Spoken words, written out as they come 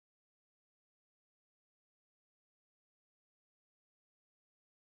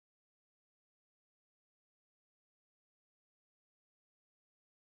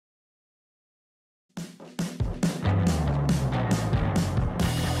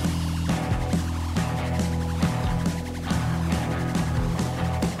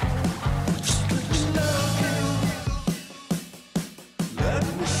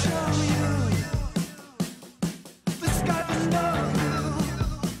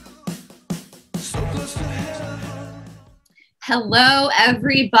Hello,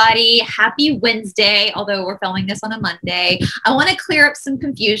 everybody. Happy Wednesday, although we're filming this on a Monday. I want to clear up some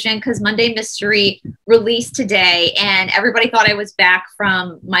confusion because Monday Mystery released today and everybody thought I was back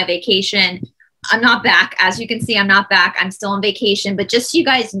from my vacation. I'm not back. As you can see, I'm not back. I'm still on vacation. But just so you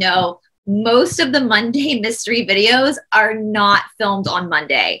guys know, most of the Monday Mystery videos are not filmed on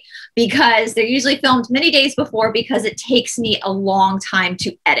Monday because they're usually filmed many days before because it takes me a long time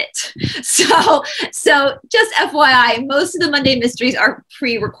to edit. So just FYI, most of the Monday Mysteries are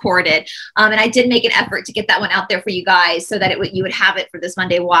pre-recorded. And I did make an effort to get that one out there for you guys so that you would have it for this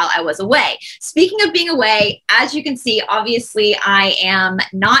Monday while I was away. Speaking of being away, as you can see, obviously I am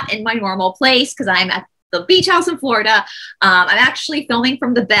not in my normal place because I'm at the beach house in Florida. I'm actually filming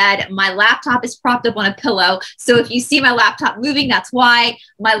from the bed. My laptop is propped up on a pillow. So if you see my laptop moving, that's why.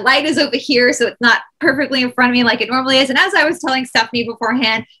 My light is over here, so it's not perfectly in front of me like it normally is. And as I was telling Stephanie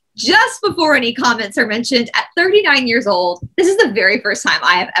beforehand, just before any comments are mentioned, at 39 years old, this is the very first time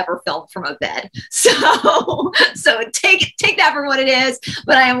I have ever filmed from a bed. So take that for what it is.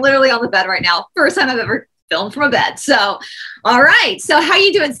 But I am literally on the bed right now. First time I've ever filmed from a bed. So, all right. So how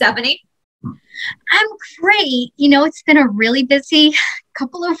you doing, Stephanie? I'm great. You know, it's been a really busy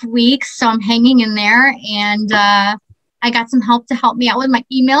couple of weeks, so I'm hanging in there, and I got some help to help me out with my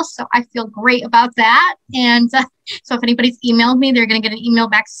email, so I feel great about that. And so if anybody's emailed me, they're going to get an email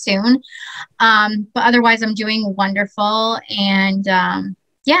back soon. But otherwise, I'm doing wonderful, and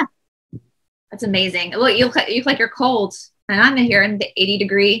yeah. That's amazing. Look, you look like you're cold, and I'm here in the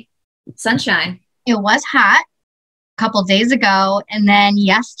 80-degree sunshine. It was hot couple days ago, and then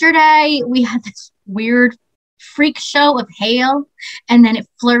yesterday we had this weird freak show of hail, and then it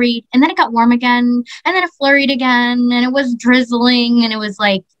flurried, and then it got warm again, and then it flurried again, and it was drizzling, and it was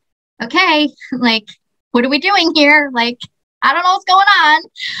like, okay, like, what are we doing here? Like, I don't know what's going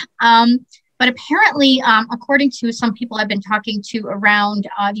on. But apparently, according to some people I've been talking to around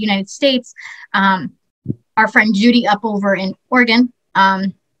the United States, our friend Judy up over in Oregon,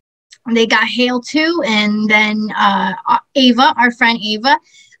 they got hail too. And then Ava, our friend Ava,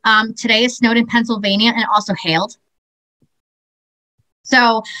 today it snowed in Pennsylvania and also hailed.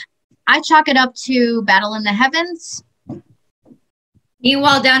 So I chalk it up to battle in the heavens.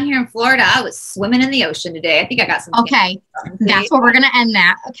 Meanwhile, down here in Florida, I was swimming in the ocean today. I think I got some. Okay, that's where we're going to end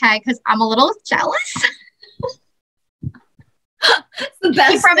that. Okay, because I'm a little jealous. It's the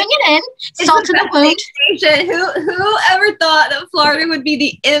best. Keep rubbing it in. Salt to the wound. Who ever thought that Florida would be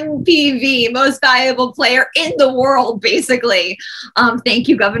the MPV, most valuable player in the world, basically? Thank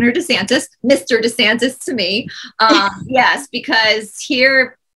you, Governor DeSantis, Mr. DeSantis to me. Yes, because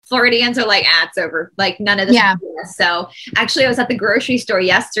here Floridians are like, it's over. Like none of this. Yeah. So actually I was at the grocery store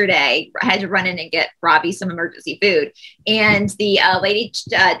yesterday. I had to run in and get Robbie some emergency food. And the lady,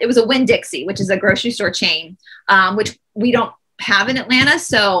 it was a Winn-Dixie, which is a grocery store chain, which we don't have in Atlanta.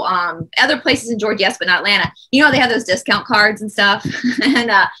 So other places in Georgia, yes, but not Atlanta. You know, they have those discount cards and stuff.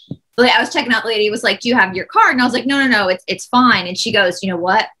 And I was checking out, the lady was like, do you have your card? And I was like, no, it's fine. And she goes, you know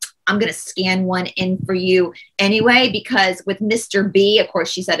what? I'm going to scan one in for you anyway, because with Mr. B, of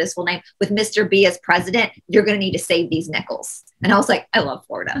course, she said his full name, with Mr. B as president, you're going to need to save these nickels. And I was like, I love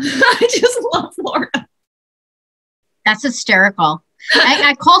Florida. I just love Florida. That's hysterical.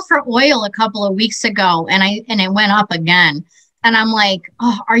 I called for oil a couple of weeks ago and it went up again. And I'm like,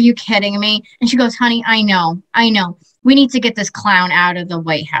 oh, are you kidding me? And she goes, honey, I know. We need to get this clown out of the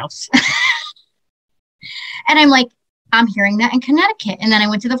White House. And I'm like, I'm hearing that in Connecticut. And then I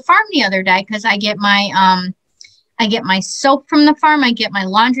went to the farm the other day because I get my soap from the farm. I get my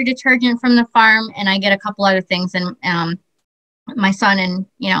laundry detergent from the farm, and I get a couple other things. And my son and,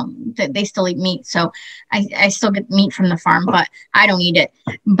 you know, they still eat meat. So I still get meat from the farm, but I don't eat it.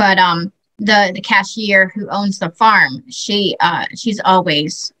 But the cashier who owns the farm, she's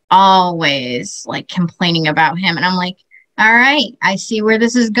always like complaining about him. And I'm like, all right, I see where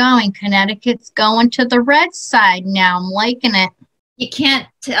this is going. Connecticut's going to the red side now. I'm liking it. You can't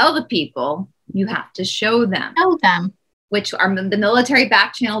tell the people. You have to show them. Show them. Which the military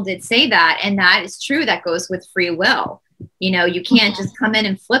back channel did say that. And that is true. That goes with free will. You know, you can't just come in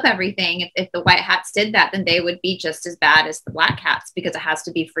and flip everything. If the white hats did that, then they would be just as bad as the black hats because it has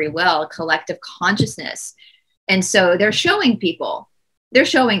to be free will, collective consciousness. And so they're showing people. They're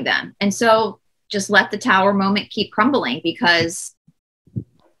showing them. And so just let the tower moment keep crumbling because,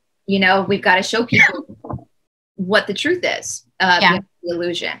 you know, we've got to show people what the truth is beyond the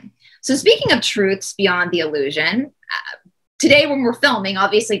illusion. So speaking of truths beyond the illusion, today when we're filming,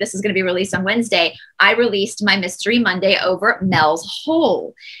 obviously this is going to be released on Wednesday, I released my Mystery Monday over Mel's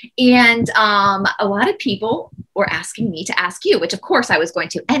Hole. And a lot of people or asking me to ask you, which of course I was going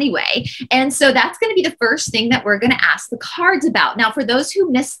to anyway. And so that's going to be the first thing that we're going to ask the cards about. Now, for those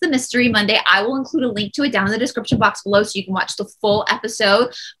who missed the Mystery Monday, I will include a link to it down in the description box below so you can watch the full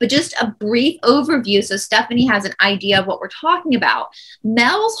episode, but just a brief overview so Stephanie has an idea of what we're talking about.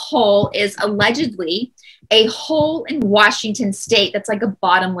 Mel's hole is allegedly a hole in Washington state that's like a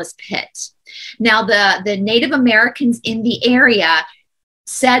bottomless pit. Now, the Native Americans in the area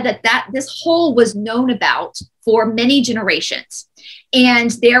said that this hole was known about for many generations.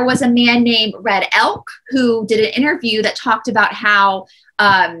 And there was a man named Red Elk who did an interview that talked about how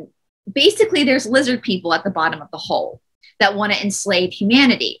basically there's lizard people at the bottom of the hole that want to enslave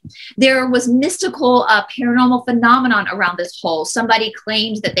humanity. There was mystical paranormal phenomenon around this hole. Somebody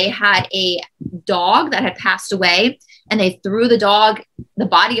claimed that they had a dog that had passed away, and they threw the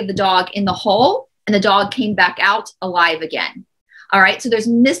body of the dog in the hole, and the dog came back out alive again. All right, so there's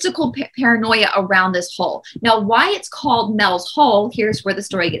mystical paranoia around this hole. Now, why it's called Mel's Hole, here's where the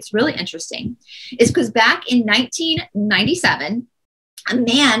story gets really interesting, is because back in 1997, a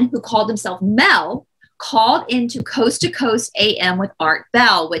man who called himself Mel called into Coast to Coast AM with Art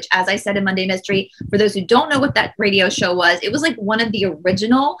Bell, which, as I said in Monday Mystery, for those who don't know what that radio show was, it was like one of the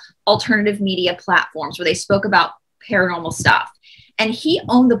original alternative media platforms where they spoke about paranormal stuff. And he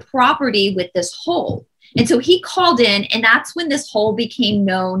owned the property with this hole. And so he called in, and that's when this hole became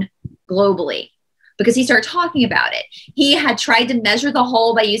known globally because he started talking about it. He had tried to measure the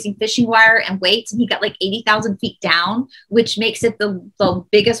hole by using fishing wire and weights, and he got like 80,000 feet down, which makes it the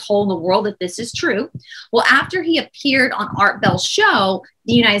biggest hole in the world if this is true. Well, after he appeared on Art Bell's show,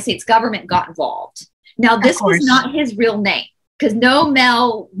 the United States government got involved. Now, this was not his real name, because no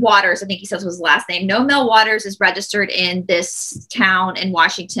Mel Waters, I think he says was his last name, no Mel Waters is registered in this town in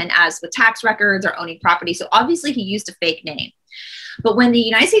Washington as with tax records or owning property. So obviously he used a fake name. But when the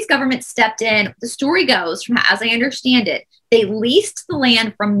United States government stepped in, the story goes, from as I understand it, they leased the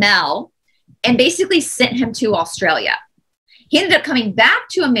land from Mel and basically sent him to Australia. He ended up coming back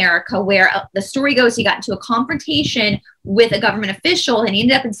to America where the story goes, he got into a confrontation with a government official, and he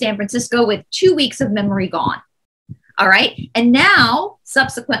ended up in San Francisco with 2 weeks of memory gone. All right. And now,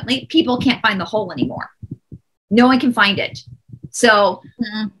 subsequently, people can't find the hole anymore. No one can find it. So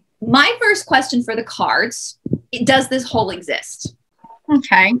my first question for the cards, does this hole exist?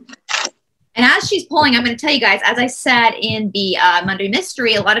 Okay. And as she's pulling, I'm going to tell you guys, as I said in the Monday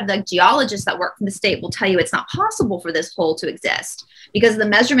Mystery, a lot of the geologists that work from the state will tell you it's not possible for this hole to exist because of the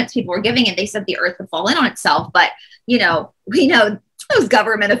measurements people were giving it. They said the earth would fall in on itself. But, you know, we know those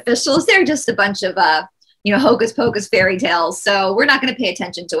government officials, they're just a bunch of hocus pocus fairy tales. So we're not going to pay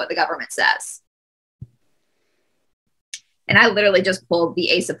attention to what the government says. And I literally just pulled the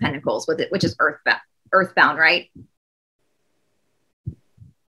Ace of Pentacles with it, which is earthbound, right?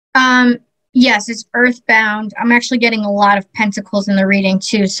 Yes, it's earthbound. I'm actually getting a lot of pentacles in the reading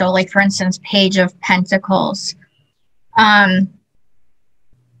too. So like, for instance, Page of Pentacles. Yeah,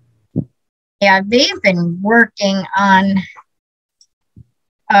 they've been working on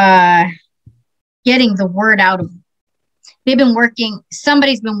getting the word out of,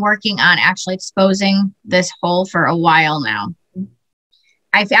 somebody's been working on actually exposing this hole for a while now.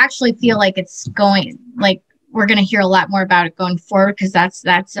 I actually feel like it's going, like, we're going to hear a lot more about it going forward because that's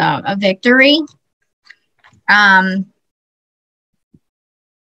a victory.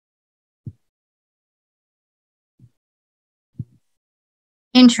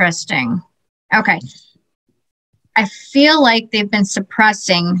 Interesting. Okay. I feel like they've been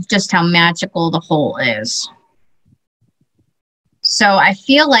suppressing just how magical the hole is. So I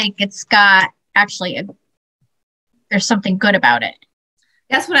feel like it's got actually there's something good about it.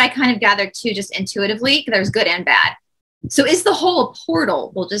 That's what I kind of gathered too, just intuitively. There's good and bad. So is the hole a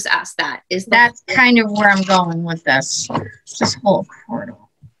portal? We'll just ask that. That's kind of where I'm going with this. This whole portal.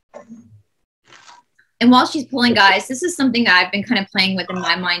 And while she's pulling, guys, this is something that I've been kind of playing with in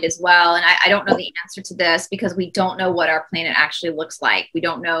my mind as well. And I don't know the answer to this because we don't know what our planet actually looks like. We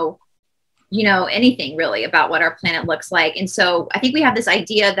don't know, anything really about what our planet looks like. And so I think we have this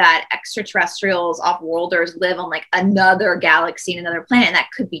idea that extraterrestrials, off-worlders live on like another galaxy and another planet, and that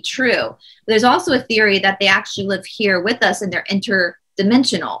could be true. But there's also a theory that they actually live here with us and they're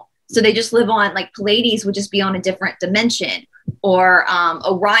interdimensional. So they just live on, like, Pleiades would just be on a different dimension, or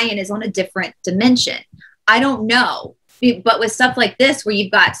Orion is on a different dimension. I don't know. But with stuff like this, where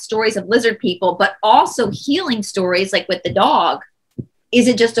you've got stories of lizard people, but also healing stories like with the dog, is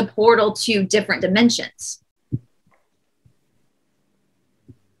it just a portal to different dimensions?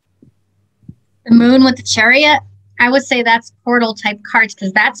 The moon with the chariot, I would say that's portal type cards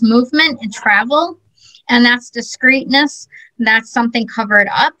because that's movement and travel, and that's discreetness. That's something covered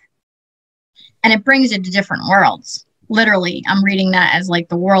up. and it brings you to different worlds. Literally, I'm reading that as like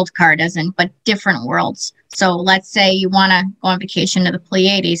the world card, as in, but different worlds. So let's say you want to go on vacation to the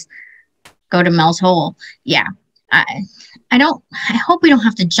Pleiades, go to Mel's Hole. Yeah. I hope we don't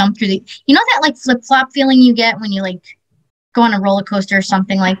have to jump through that like flip-flop feeling you get when you like go on a roller coaster or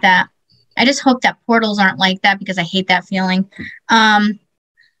something like that. I just hope that portals aren't like that, because I hate that feeling.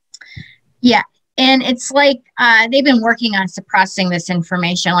 Yeah. And it's like they've been working on suppressing this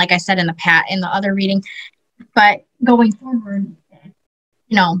information, like I said in the other reading. But going forward,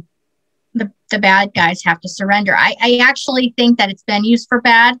 the bad guys have to surrender. I actually think that it's been used for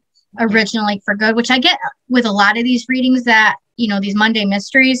bad originally, for good, which I get with a lot of these readings that, these Monday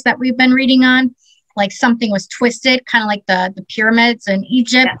mysteries that we've been reading on, like something was twisted, kind of like the pyramids in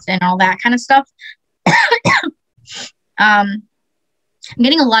Egypt and all that kind of stuff. I'm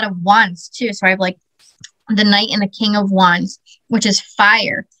getting a lot of wands too. So I have like the Knight and the King of Wands, which is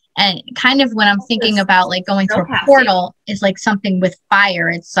fire. And kind of when I'm thinking about like going through a portal is like something with fire.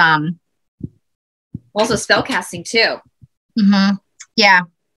 It's also spell casting too. Mm-hmm. Yeah.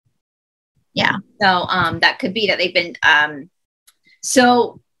 So that could be that they've been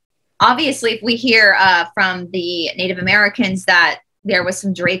so obviously if we hear from the Native Americans that there was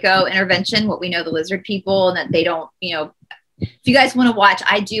some Draco intervention, what we know, the lizard people, and that they don't, if you guys want to watch,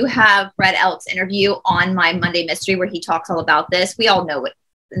 I do have Fred Elk's interview on my Monday Mystery where he talks all about this. We all know it,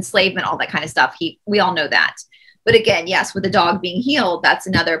 enslavement, all that kind of stuff. We all know that. But again, yes, with the dog being healed, that's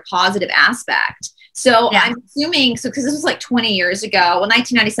another positive aspect. So I'm assuming, because this was like 20 years ago, well,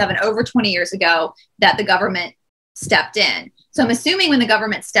 1997, over 20 years ago, that the government stepped in. So I'm assuming when the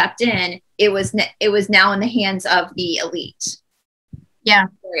government stepped in, it was now in the hands of the elite. Yeah.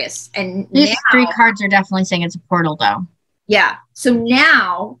 And these now, 3 cards are definitely saying it's a portal, though. Yeah. So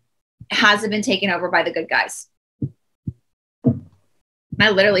now, has it been taken over by the good guys? I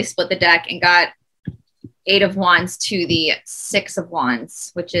literally split the deck and got 8 of Wands to the 6 of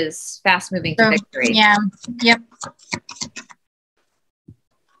Wands, which is fast moving to victory. Yeah. Yep.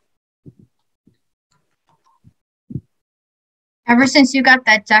 Ever since you got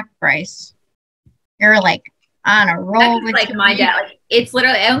that deck, Brice, you're like on a roll with like my deck. Like, it's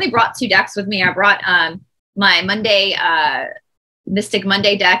literally, I only brought 2 decks with me. I brought my Monday Mystic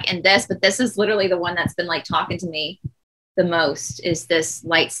Monday deck and this, but this is literally the one that's been like talking to me the most, is this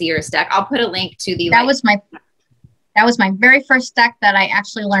Light Seers deck. I'll put a link to the that was my very first deck that I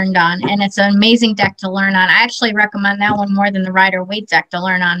actually learned on, and it's an amazing deck to learn on. I actually recommend that one more than the Rider Waite deck to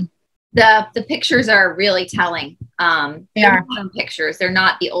learn on. The pictures are really telling. They are pictures. They're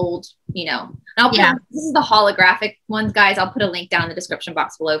not the old, this is the holographic ones, guys. I'll put a link down in the description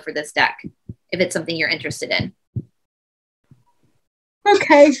box below for this deck if it's something you're interested in.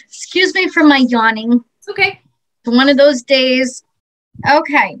 Okay. Excuse me for my yawning. It's okay. It's one of those days.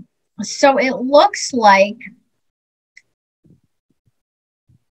 Okay. So it looks like,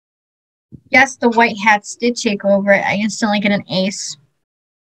 yes, the white hats did take over it. I instantly get an ace.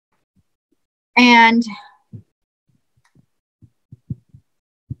 And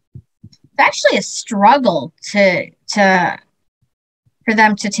it's actually a struggle for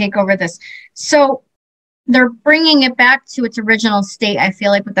them to take over this. So they're bringing it back to its original state, I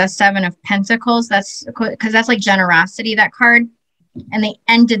feel like, with that 7 of Pentacles. That's because that's like generosity, that card. And they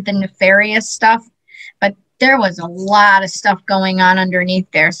ended the nefarious stuff. But there was a lot of stuff going on underneath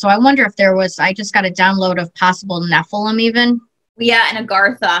there. So I wonder if there was, I just got a download of possible Nephilim even. Yeah, and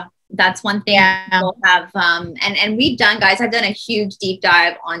Agartha. That's one thing we'll have. And we've done, guys, I've done a huge deep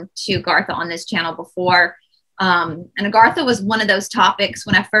dive onto Agartha on this channel before. And Agartha was one of those topics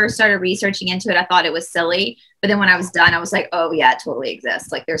when I first started researching into it, I thought it was silly. But then when I was done, I was like, oh yeah, it totally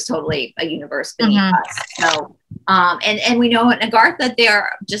exists. Like there's totally a universe beneath us. So, and we know in Agartha, they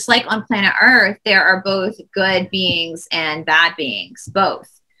are just like on planet Earth, there are both good beings and bad beings,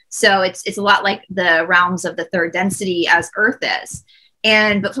 both. So it's a lot like the realms of the 3rd density as Earth is.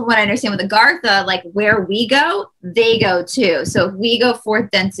 But from what I understand with Agartha, like where we go, they go too. So if we go 4th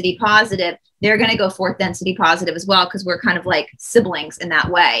density positive, they're going to go 4th density positive as well, because we're kind of like siblings in that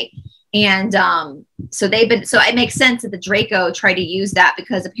way. And so it makes sense that the Draco try to use that,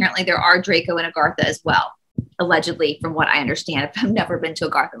 because apparently there are Draco in Agartha as well, allegedly, from what I understand. I've never been to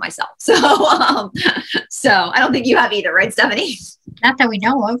Agartha myself. So I don't think you have either, right, Stephanie? Not that we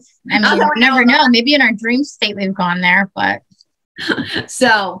know of. I mean, you never know. Maybe in our dream state we've gone there, but.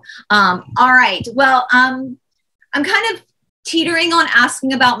 So, all right. Well, I'm kind of teetering on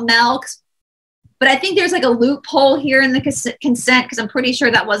asking about Mel, but I think there's like a loophole here in the consent, because I'm pretty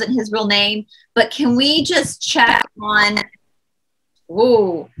sure that wasn't his real name. But can we just check on,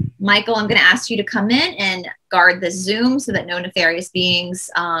 whoa, Michael, I'm going to ask you to come in and guard the Zoom so that no nefarious beings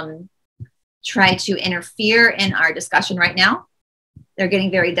try to interfere in our discussion right now. They're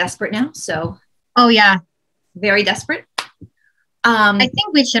getting very desperate now. So, oh yeah, very desperate. I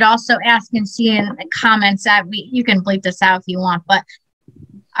think we should also ask and see in the comments that you can bleep this out if you want, but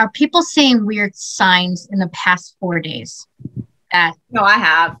are people seeing weird signs in the past 4 days? No, I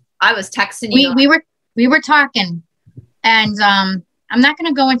have. I was texting you. We were talking, and I'm not going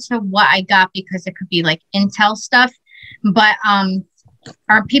to go into what I got because it could be like intel stuff, but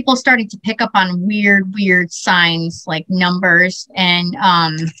are people starting to pick up on weird signs like numbers and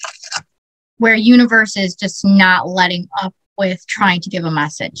where universe is just not letting up with trying to give a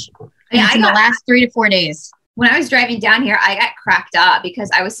message? Yeah, in the last 3 to 4 days. When I was driving down here, I got cracked up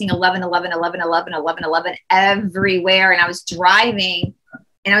because I was seeing 11, 11, 11, 11, 11, 11 everywhere. And I was driving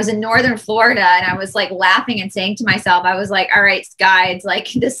and I was in northern Florida and I was like laughing and saying to myself, I was like, all right, guides,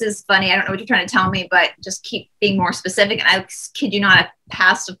 like, this is funny. I don't know what you're trying to tell me, but just keep being more specific. And I kid you not, I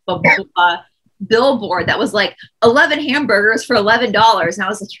passed a billboard that was like 11 hamburgers for $11. And I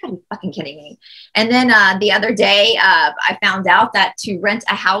was like, you're gotta be fucking kidding me. And then the other day, I found out that to rent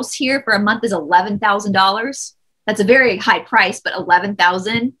a house here for a month is $11,000. That's a very high price, but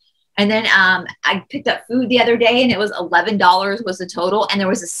 $11,000. And then I picked up food the other day and it was $11 was the total. And there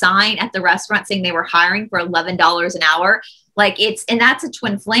was a sign at the restaurant saying they were hiring for $11 an hour. Like and that's a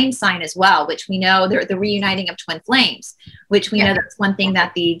twin flame sign as well, which we know the reuniting of twin flames, which we know that's one thing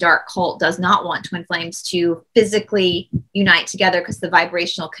that the dark cult does not want twin flames to physically unite together because the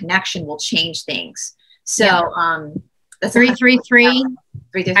vibrational connection will change things. So that's 333.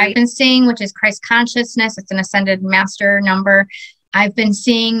 I've been seeing, which is Christ consciousness. It's an ascended master number. I've been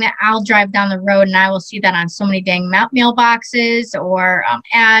seeing that. I'll drive down the road and I will see that on so many dang mailboxes or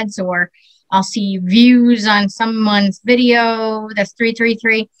ads, or I'll see views on someone's video. That's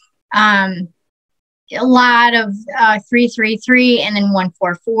 333. A lot of 333 and then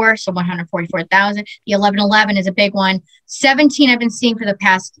 144. So 144,000. The 1111 is a big one. 17 I've been seeing for the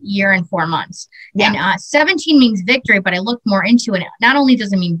past year and 4 months. Yeah. And 17 means victory, but I looked more into it. Not only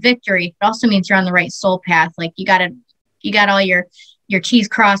does it mean victory, it also means you're on the right soul path. Like you got all your T's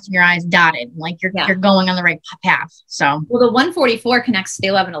crossed and your I's dotted. Like you're going on the right path. So, well, the 144 connects to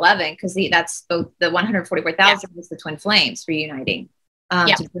the 1111 because that's both the 144,000 is the twin flames reuniting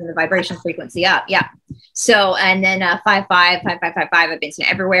to bring the vibration frequency up. Yeah. So, and then 555555 I've been seeing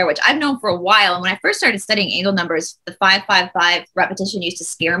everywhere, which I've known for a while. And when I first started studying angel numbers, the 555 repetition used to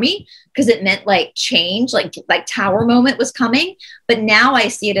scare me because it meant like change, like tower moment was coming. But now I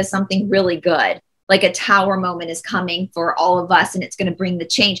see it as something really good. Like a tower moment is coming for all of us and it's going to bring the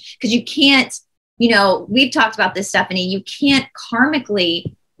change. Because you can't, we've talked about this, Stephanie, you can't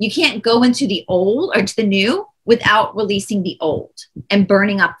karmically, you can't go into the old or to the new without releasing the old and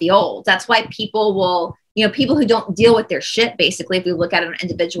burning up the old. That's why people will, people who don't deal with their shit, basically, if we look at it on an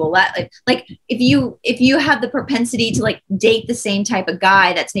individual, like if you have the propensity to like date the same type of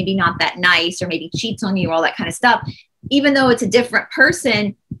guy that's maybe not that nice or maybe cheats on you or all that kind of stuff, even though it's a different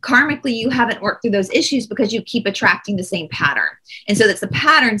person, karmically, you haven't worked through those issues because you keep attracting the same pattern. And so that's the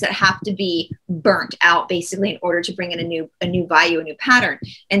patterns that have to be burnt out basically in order to bring in a new value, a new pattern.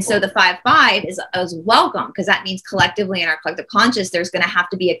 And so the 5-5 is welcome because that means collectively in our collective conscious, there's going to have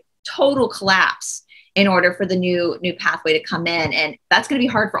to be a total collapse in order for the new pathway to come in. And that's going to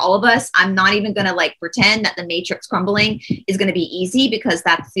be hard for all of us. I'm not even going to like pretend that the matrix crumbling is going to be easy because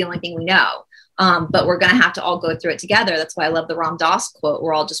that's the only thing we know. But we're going to have to all go through it together. That's why I love the Ram Dass quote.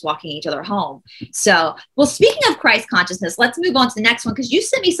 We're all just walking each other home. So, well, speaking of Christ consciousness, let's move on to the next one. Cause you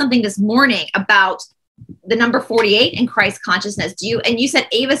sent me something this morning about the number 48 and Christ consciousness. And you said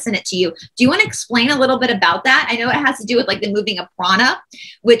Ava sent it to you. Do you want to explain a little bit about that? I know it has to do with like the moving of prana,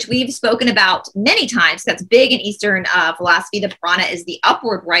 which we've spoken about many times. That's big in Eastern philosophy. The prana is the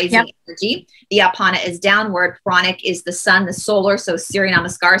upward rising energy. The apana is downward. Pranic is the sun, the solar. So Surya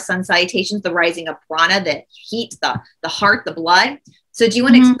Namaskar, sun salutations, the rising of prana, the heat, the heart, the blood. So do you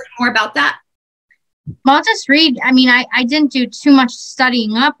want to explain more about that? Well, I'll just read. I mean, I didn't do too much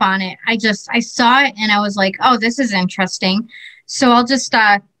studying up on it. I saw it and I was like, oh, this is interesting. So I'll just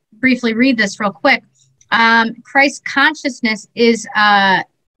briefly read this real quick. Christ consciousness is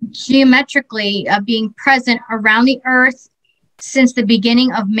geometrically being present around the earth since the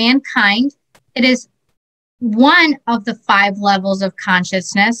beginning of mankind. It is one of the 5 levels of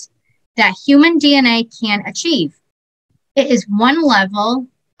consciousness that human DNA can achieve. It is one level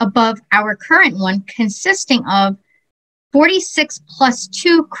above our current one, consisting of 46 plus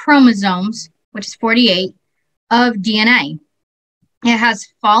 2 chromosomes, which is 48, of DNA. It has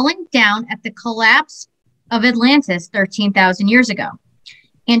fallen down at the collapse of Atlantis 13,000 years ago,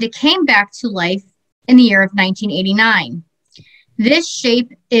 and it came back to life in the year of 1989. This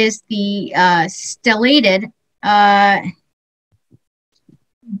shape is the stellated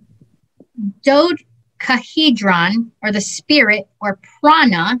dodecahedron, or the spirit, or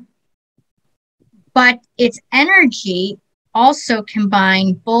prana, but its energy also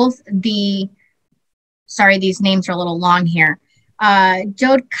combine both the, sorry, these names are a little long here,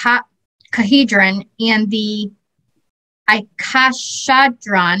 dodecahedron and the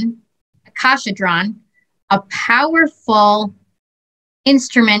akashadron, a powerful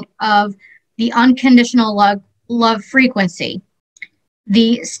instrument of the unconditional love frequency.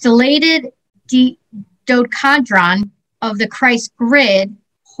 The stellated dodecahedron of the Christ grid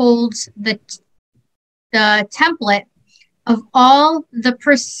holds the template of all the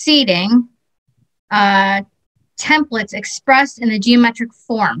preceding templates expressed in the geometric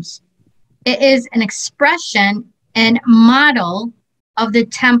forms. It is an expression and model of the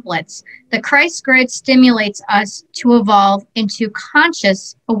templates. The Christ grid stimulates us to evolve into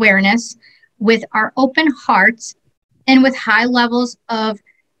conscious awareness with our open hearts and with high levels of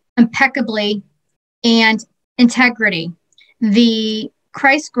impeccability and integrity. The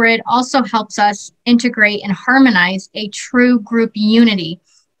Christ grid also helps us integrate and harmonize a true group unity.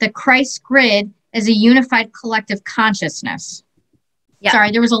 The Christ grid is a unified collective consciousness. Yeah.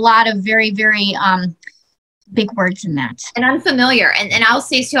 Sorry, there was a lot of very, very big words in that. And unfamiliar. And I'll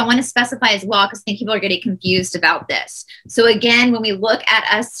say too, I want to specify as well, because I think people are getting confused about this. So again, when we look at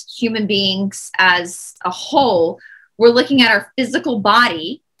us human beings as a whole, we're looking at our physical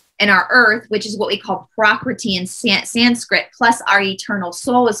body and our earth, which is what we call Prakriti in Sanskrit, plus our eternal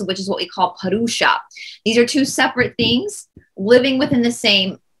soul, which is what we call Purusha. These are two separate things living within the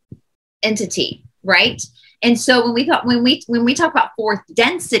same entity, right? And so when we talk about fourth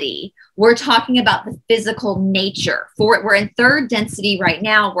density, we're talking about the physical nature. We're in third density right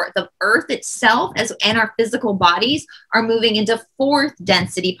now, where the earth itself and our physical bodies are moving into fourth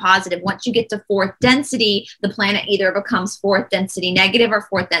density positive. Once you get to fourth density, the planet either becomes fourth density negative or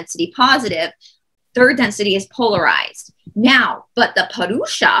fourth density positive. Third density is polarized. Now, but the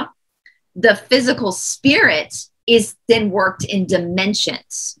Purusha, the physical spirit, is then worked in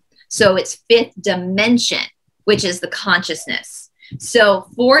dimensions. So it's fifth dimension, which is the consciousness. So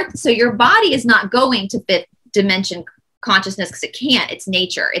your body is not going to fifth dimension consciousness because it can't. It's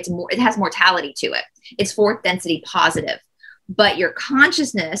nature. It has mortality to it. It's fourth density positive. But your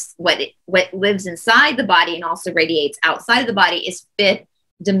consciousness, what lives inside the body and also radiates outside of the body, is fifth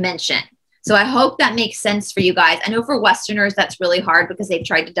dimension. So I hope that makes sense for you guys. I know for Westerners, that's really hard because they've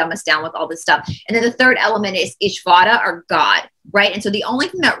tried to dumb us down with all this stuff. And then the third element is Ishvara, or God, right? And so the only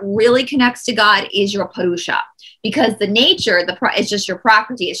thing that really connects to God is your Purusha, because the nature, it's just your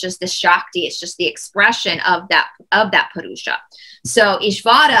Prakriti, it's just the Shakti, it's just the expression of that Purusha. So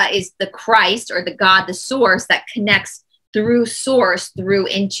Ishvara is the Christ, or the God, the source that connects through source through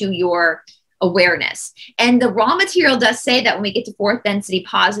into your awareness. And the raw material does say that when we get to fourth density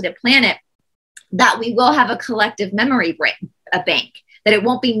positive planet, that we will have a collective memory bank, that it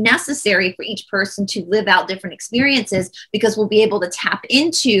won't be necessary for each person to live out different experiences, because we'll be able to tap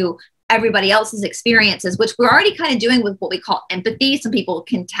into everybody else's experiences, which we're already kind of doing with what we call empathy. Some people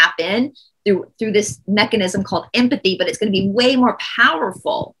can tap in through this mechanism called empathy, but it's going to be way more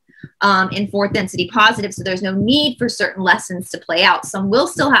powerful in fourth density positive. So there's no need for certain lessons to play out. Some will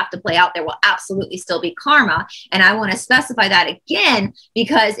still have to play out. There will absolutely still be karma. And I want to specify that again,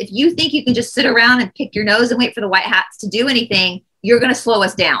 because if you think you can just sit around and pick your nose and wait for the white hats to do anything, you're going to slow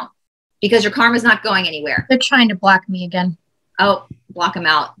us down, because your karma is not going anywhere. They're trying to block me again. Oh, block them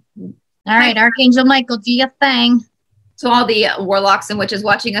out. All right, Archangel Michael, do your thing. So all the warlocks and witches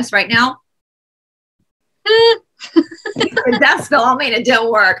watching us right now, the death spell on me, and it didn't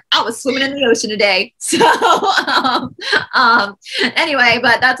work. I was swimming in the ocean today. So anyway,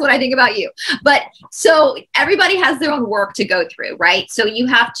 but that's what I think about you. But so everybody has their own work to go through, right? So you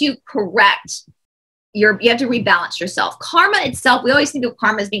have to correct you have to rebalance yourself. Karma itself, we always think of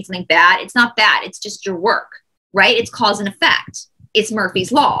karma as being something bad. It's not bad. It's just your work, right? It's cause and effect. It's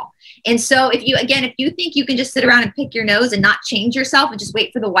Murphy's Law. And so if you think you can just sit around and pick your nose and not change yourself and just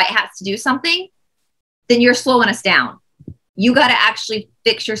wait for the white hats to do something, then you're slowing us down. You got to actually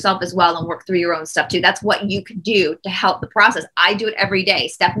fix yourself as well and work through your own stuff too. That's what you can do to help the process. I do it every day.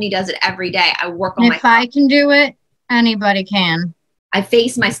 Stephanie does it every day. I work on If I can do it, anybody can. I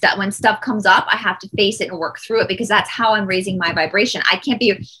face my stuff. When stuff comes up, I have to face it and work through it, because that's how I'm raising my vibration.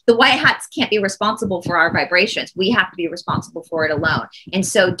 The white hats can't be responsible for our vibrations. We have to be responsible for it alone. And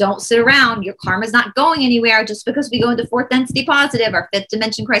so don't sit around. Your karma's not going anywhere. Just because we go into fourth density positive or fifth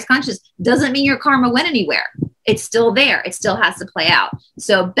dimension Christ conscious doesn't mean your karma went anywhere. It's still there. It still has to play out.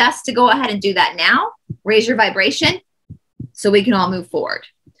 So best to go ahead and do that now. Raise your vibration. so we can all move forward.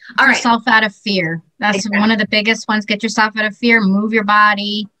 All right. Yourself out of fear. That's exactly. One of the biggest ones. Get yourself out of fear. Move your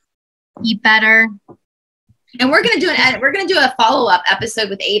body. Eat better. And we're gonna do a follow-up episode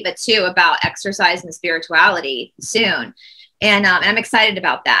with Ava too about exercise and spirituality soon, and I'm excited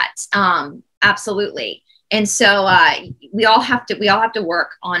about that. Absolutely. And so we all have to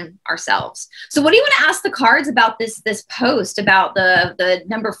work on ourselves. So what do you want to ask the cards about this post about the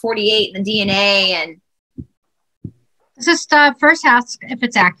number 48 and the DNA? And just first ask if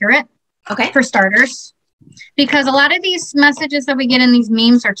it's accurate. Okay. For starters, because a lot of these messages that we get in these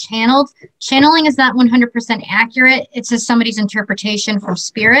memes are channeled. Channeling is not 100% accurate. It's just somebody's interpretation from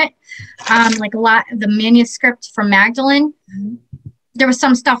spirit. Like a lot of the manuscript from Magdalene, there was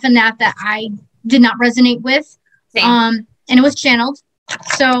some stuff in that I did not resonate with. And it was channeled.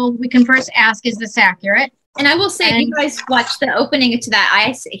 So we can first ask, is this accurate? And I will say, if you guys watch the opening to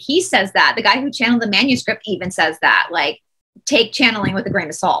that, he says that. The guy who channeled the manuscript even says that, like, take channeling with a grain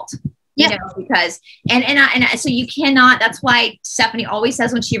of salt. You know, because, so you cannot, that's why Stephanie always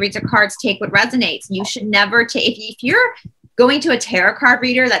says when she reads her cards, take what resonates. You should never take, if you're going to a tarot card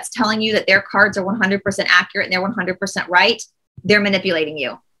reader that's telling you that their cards are 100% accurate and they're 100% right, they're manipulating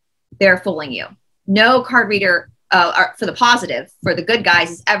you. They're fooling you. No card reader for the positive, for the good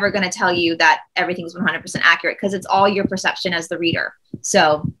guys, is ever going to tell you that everything's 100% accurate, because it's all your perception as the reader.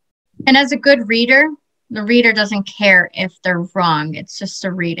 So, and as a good reader, the reader doesn't care if they're wrong. It's just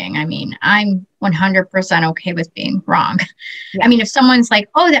a reading. I mean, I'm 100% okay with being wrong. Yeah. I mean, if someone's like,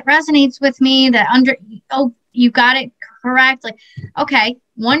 oh, that resonates with me, you got it correct. Like, okay,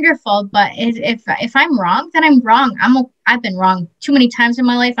 wonderful. But if I'm wrong, then I'm wrong. I've been wrong too many times in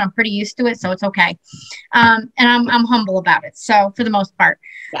my life. And I'm pretty used to it. So it's okay. And I'm humble about it. So for the most part,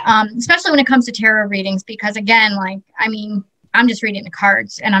 especially when it comes to tarot readings, because again, like, I mean, I'm just reading the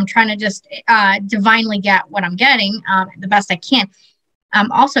cards and I'm trying to just divinely get what I'm getting the best I can.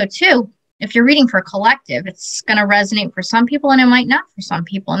 Also, too, if you're reading for a collective, it's going to resonate for some people and it might not for some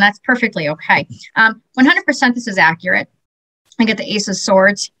people. And that's perfectly okay. 100% this is accurate. I get the Ace of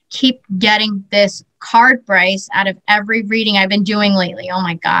Swords. Keep getting this card, Brice, out of every reading I've been doing lately. Oh,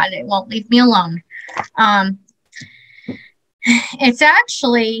 my God. It won't leave me alone. It's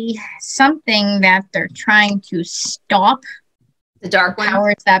actually something that they're trying to stop. The dark one?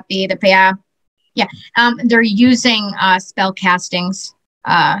 Powers that be, they're using spell castings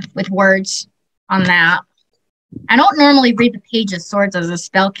with words on that. I don't normally read the Page of Swords as a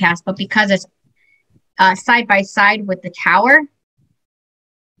spell cast, but because it's side by side with the Tower,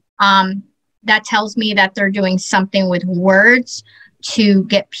 that tells me that they're doing something with words to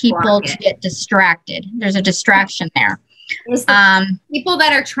get people to get distracted. There's a distraction there. People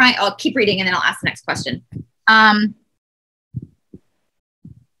that are trying, I'll keep reading and then I'll ask the next question.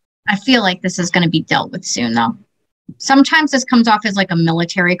 I feel like this is going to be dealt with soon, though. Sometimes this comes off as like a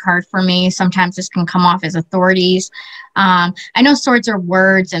military card for me. Sometimes this can come off as authorities. I know swords are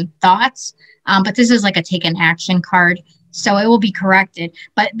words and thoughts, but this is like a take an action card. So it will be corrected.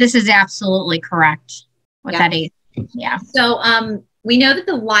 But this is absolutely correct with that ace. Yeah. So we know that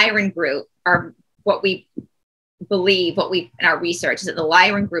the Lyran group are what we believe, in our research, is that the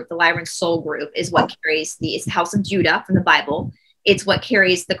Lyran group, the Lyran soul group, is what carries it's the House of Judah from the Bible. It's what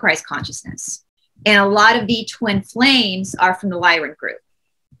carries the Christ consciousness. And a lot of the twin flames are from the Lyran group.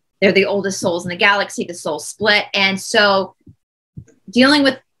 They're the oldest souls in the galaxy, the soul split. And so dealing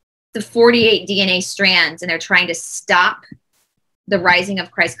with the 48 DNA strands, and they're trying to stop the rising of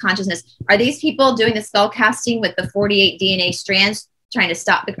Christ consciousness. Are these people doing the spell casting with the 48 DNA strands, trying to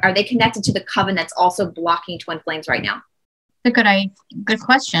stop? Are they connected to the coven that's also blocking twin flames right now? Good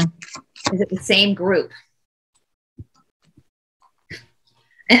question. Is it the same group?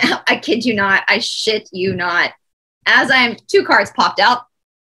 I kid you not. I shit you not. As two cards popped out,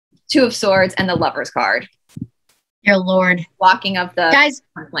 Two of Swords and the Lover's card. Your Lord. Blocking of the guys,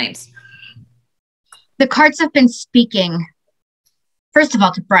 flames. The cards have been speaking, first of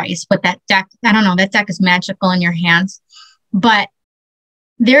all, to Brice, but that deck, I don't know, that deck is magical in your hands. But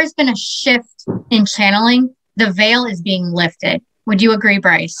there's been a shift in channeling. The veil is being lifted. Would you agree,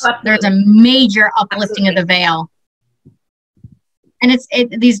 Brice? Absolutely. There's a major uplifting of the veil. And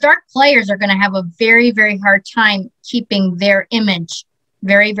these dark players are going to have a very, very hard time keeping their image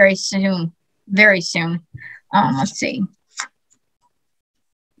very, very soon. Very soon. Let's see.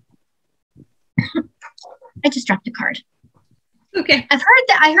 I just dropped a card. Okay. I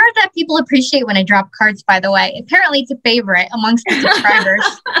heard that people appreciate when I drop cards, by the way. Apparently it's a favorite amongst the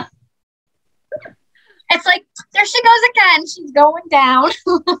subscribers. It's like, there she goes again. She's going down.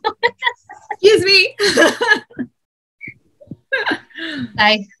 Excuse me.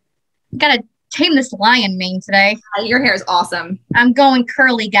 I gotta tame this lion mane today. Your hair is awesome. I'm going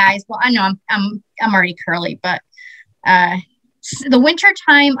curly, guys. Well, I know I'm already curly, but the winter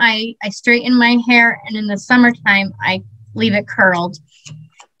time I straighten my hair, and in the summertime I leave it curled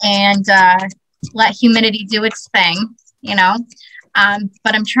and let humidity do its thing, you know.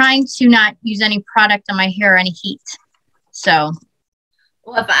 But I'm trying to not use any product on my hair or any heat. So.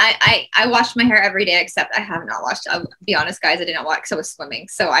 Well, if I washed my hair every day, except I have not washed. I'll be honest, guys, I didn't wash because I was swimming.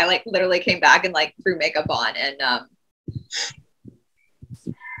 So I like literally came back and like threw makeup on, and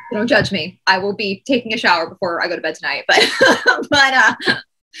don't judge me. I will be taking a shower before I go to bed tonight. But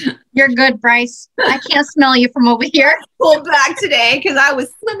you're good, Brice. I can't smell you from over here. Pulled back today because I was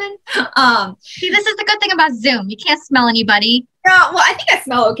swimming. See, this is the good thing about Zoom. You can't smell anybody. Yeah, well, I think I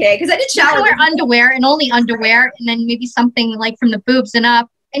smell okay because I did shower. You wear underwear and only underwear, and then maybe something like from the boobs and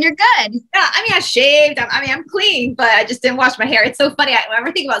up, and you're good. Yeah, I mean, I shaved. I'm clean, but I just didn't wash my hair. It's so funny. Whenever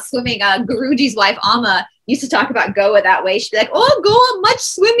I think about swimming, Guruji's wife, Amma, used to talk about Goa that way. She'd be like, oh, Goa, much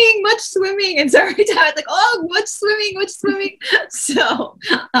swimming, much swimming. And so every time it's like, oh, much swimming, much swimming. So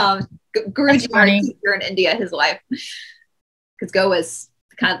Guruji here in India, his wife, because Goa is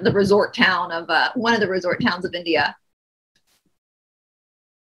kind of the resort town of one of the resort towns of India.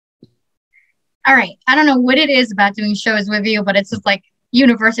 All right. I don't know what it is about doing shows with you, but it's just like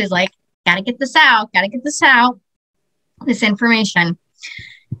universe is like, gotta get this out, this information.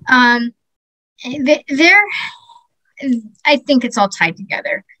 I think it's all tied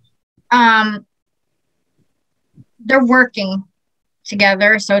together. They're working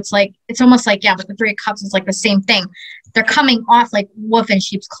together. So it's like, it's almost like, yeah, but the Three of Cups is like the same thing. They're coming off like wolf in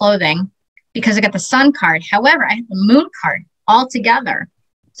sheep's clothing because I got the Sun card. However, I have the Moon card all together.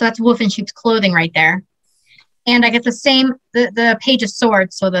 So that's wolf in sheep's clothing right there. And I get the same, the Page of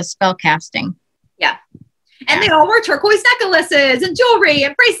Swords, so the spell casting. Yeah. And they all wear turquoise necklaces and jewelry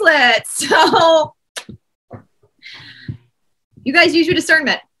and bracelets. So you guys use your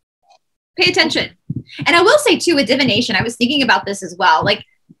discernment. Pay attention. And I will say too, with divination, I was thinking about this as well. Like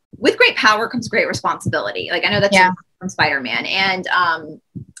with great power comes great responsibility. Like I know that's from Spider-Man. And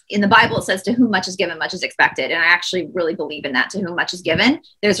in the Bible, it says to whom much is given, much is expected. And I actually really believe in that. To whom much is given,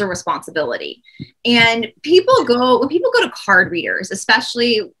 there's a responsibility. And when people go to card readers,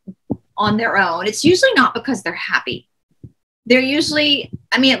 especially on their own, it's usually not because they're happy. They're usually,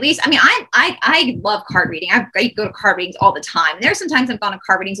 I love card reading. I go to card readings all the time. And there are some times I've gone to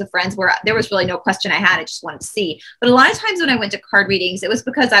card readings with friends where there was really no question I had. I just wanted to see. But a lot of times when I went to card readings, it was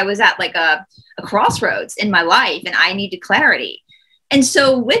because I was at like a crossroads in my life and I needed clarity. And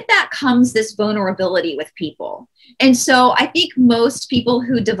so with that comes this vulnerability with people. And so I think most people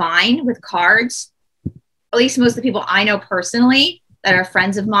who divine with cards, at least most of the people I know personally that are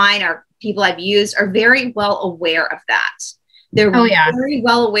friends of mine or people I've used, are very well aware of that. They're very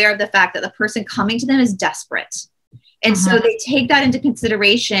well aware of the fact that the person coming to them is desperate. And so they take that into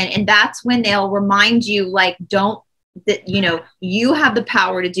consideration. And that's when they'll remind you, like, that, you know, you have the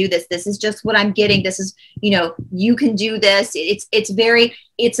power to do this. This is just what I'm getting. This is, you know, you can do this. It's a very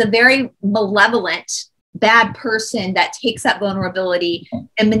malevolent, bad person that takes that vulnerability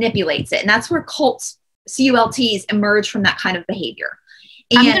and manipulates it. And that's where cults, CULTs, emerge from that kind of behavior.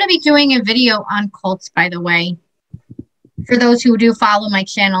 And I'm going to be doing a video on cults, by the way, for those who do follow my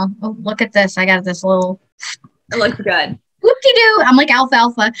channel. Oh, look at this. I got this little. It looks good. Whoop-de-doo. I'm like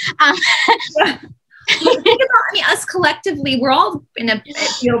alfalfa. Us collectively, we're all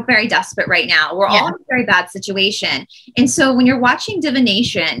feel very desperate right now. We're all in a very bad situation. And so when you're watching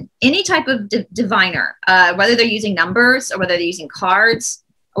divination, any type of diviner, whether they're using numbers or whether they're using cards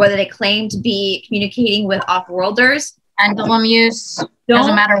or whether they claim to be communicating with off-worlders, pendulum use,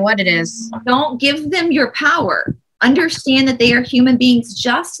 doesn't matter what it is. Don't give them your power. Understand that they are human beings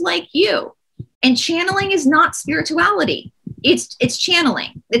just like you. And channeling is not spirituality. It's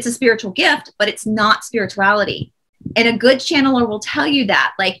channeling. It's a spiritual gift, but it's not spirituality. And a good channeler will tell you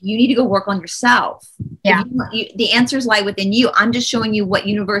that, like, you need to go work on yourself. Yeah. The answers lie within you. I'm just showing you what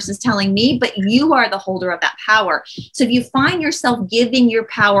universe is telling me, but you are the holder of that power. So if you find yourself giving your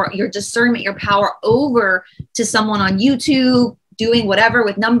power, your discernment, your power over to someone on YouTube, doing whatever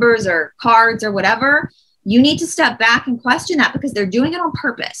with numbers or cards or whatever, you need to step back and question that, because they're doing it on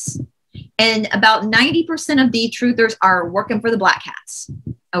purpose. And about 90% of the truthers are working for the black hats.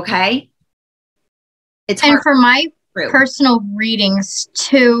 Okay. It's hard. And for my personal readings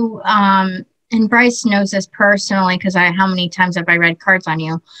too, and Brice knows this personally, because how many times have I read cards on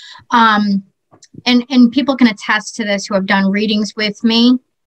you? And people can attest to this who have done readings with me.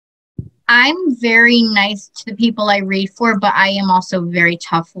 I'm very nice to the people I read for, but I am also very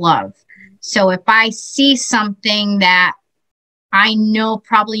tough love. So if I see something that I know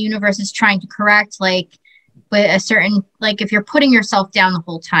probably universe is trying to correct, like with a certain, like if you're putting yourself down the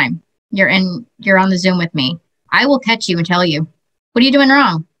whole time, you're on the Zoom with me, I will catch you and tell you, what are you doing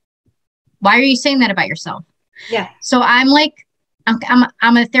wrong? Why are you saying that about yourself? Yeah. So I'm like,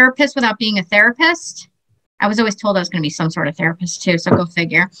 I'm a therapist without being a therapist. I was always told I was going to be some sort of therapist too. So go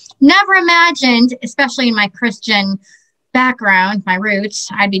figure. Never imagined, especially in my Christian background, my roots,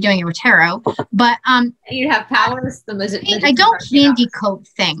 I'd be doing it with tarot. But you have powers. I don't candy coat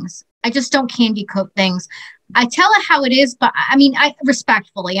things. I just don't candy coat things. I tell it how it is, but I mean, I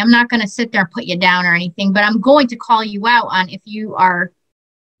respectfully, I'm not going to sit there and put you down or anything, but I'm going to call you out on if you are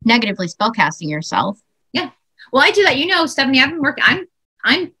negatively spellcasting yourself. Yeah. Well, I do that. You know, Stephanie, I've been working.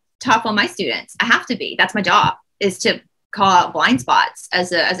 I'm tough on my students. I have to be. That's my job, is to call out blind spots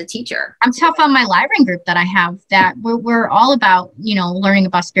as a teacher. I'm tough on my Lyran group that I have, that we're all about, you know, learning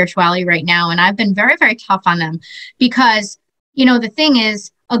about spirituality right now. And I've been very, very tough on them because, you know, the thing is,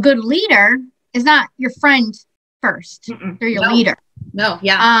 a good leader is not your friend first. They're your leader. No.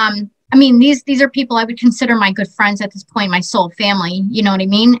 Yeah. I mean, these are people I would consider my good friends at this point, my soul family, you know what I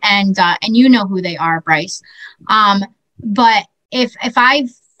mean? And you know who they are, Brice. But if I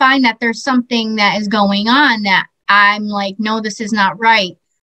find that there's something that is going on that I'm like, no, this is not right,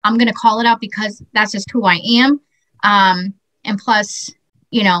 I'm going to call it out because that's just who I am. And plus,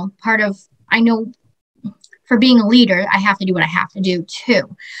 you know, I know for being a leader, I have to do what I have to do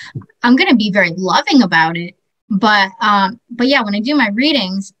too. I'm going to be very loving about it. But yeah, when I do my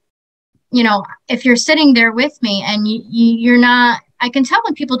readings, you know, if you're sitting there with me and you're not, I can tell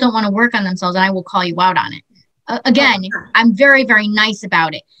when people don't want to work on themselves, and I will call you out on it. Again, I'm very, very nice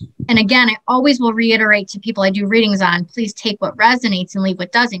about it. And again, I always will reiterate to people I do readings on, please take what resonates and leave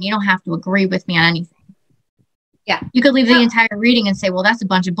what doesn't. You don't have to agree with me on anything. Yeah. You could leave the entire reading and say, well, that's a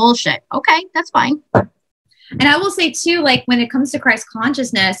bunch of bullshit. Okay, that's fine. And I will say too, like when it comes to Christ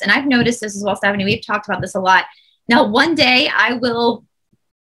consciousness, and I've noticed this as well, Stephanie, we've talked about this a lot. Now, one day I will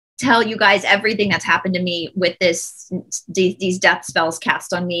tell you guys everything that's happened to me with these death spells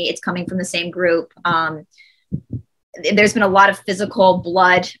cast on me. It's coming from the same group. There's been a lot of physical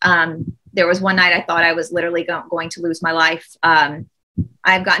blood. There was one night I thought I was literally going to lose my life.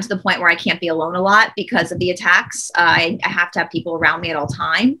 I've gotten to the point where I can't be alone a lot because of the attacks. I have to have people around me at all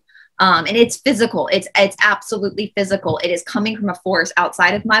time. And it's physical. It's absolutely physical. It is coming from a force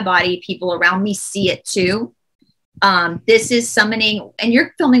outside of my body. People around me see it too. This is summoning, and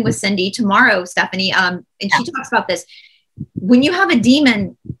you're filming with Cindy tomorrow, Stephanie. And she talks about this. When you have a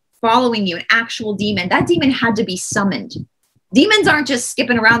demon following you, an actual demon, that demon had to be summoned. Demons aren't just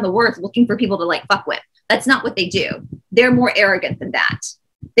skipping around the earth looking for people to like fuck with. That's not what they do. They're more arrogant than that.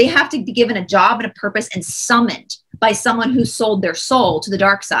 They have to be given a job and a purpose and summoned by someone who sold their soul to the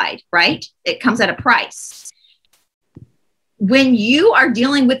dark side, right? It comes at a price. When you are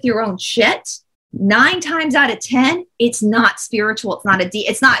dealing with your own shit, 9 times out of 10, it's not spiritual.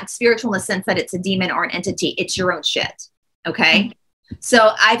 It's not spiritual in the sense that it's a demon or an entity. It's your own shit. Okay. Mm-hmm.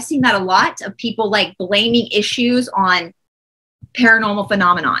 So I've seen that a lot of people like blaming issues on paranormal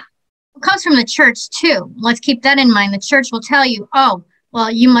phenomenon. It comes from the church too. Let's keep that in mind. The church will tell you, oh,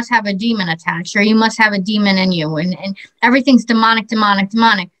 well, you must have a demon attached, or you must have a demon in you, and everything's demonic.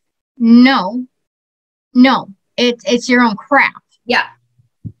 No, it's your own crap. Yeah.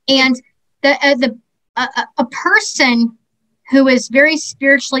 And a person who is very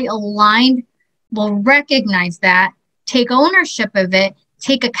spiritually aligned will recognize that, take ownership of it,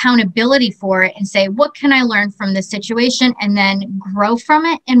 take accountability for it, and say, what can I learn from this situation? And then grow from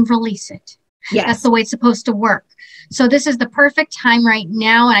it and release it. Yes. That's the way it's supposed to work. So this is the perfect time right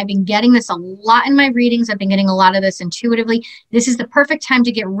now. And I've been getting this a lot in my readings. I've been getting a lot of this intuitively. This is the perfect time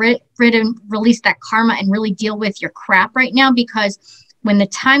to get rid and release that karma and really deal with your crap right now, because when the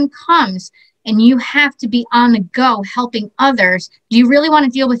time comes and you have to be on the go helping others, do you really want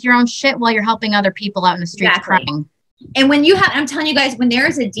to deal with your own shit while you're helping other people out in the streets crying? And when you have, I'm telling you guys, when there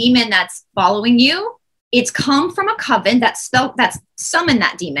is a demon that's following you, it's come from a coven that's summoned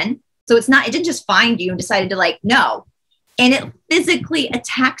that demon. So it didn't just find you and decided to like, no. And it physically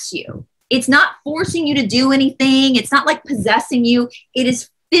attacks you. It's not forcing you to do anything. It's not like possessing you. It is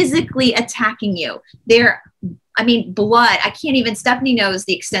physically attacking you. Blood. I can't even, Stephanie knows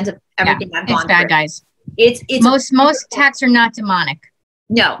the extent of everything I've gone through. It's bad, guys. It's most attacks are not demonic.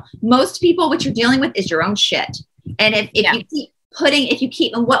 No, most people, what you're dealing with is your own shit. And if you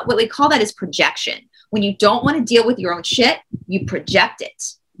keep, and what we call that is projection. When you don't want to deal with your own shit, you project it.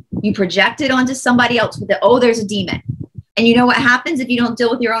 You project it onto somebody else with there's a demon. And you know what happens if you don't deal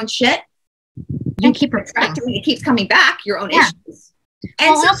with your own shit? You keep projecting. It keeps coming back, your own issues. And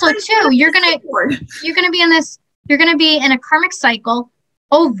also too, you're gonna be in this You're going to be in a karmic cycle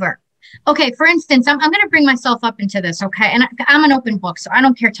over. Okay, for instance, I'm going to bring myself up into this, okay? And I'm an open book, so I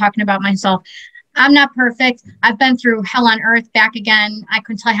don't care talking about myself. I'm not perfect. I've been through hell on earth, back again. I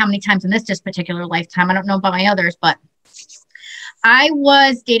couldn't tell you how many times in this particular lifetime. I don't know about my others, but I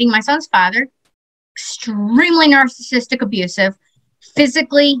was dating my son's father, extremely narcissistic, abusive,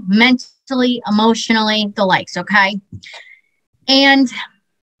 physically, mentally, emotionally, the likes, okay? And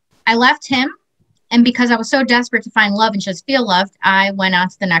I left him. And because I was so desperate to find love and just feel loved, I went on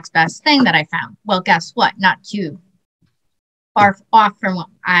to the next best thing that I found. Well, guess what? Not too far off from what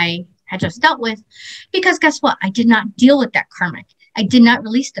I had just dealt with. Because guess what? I did not deal with that karmic. I did not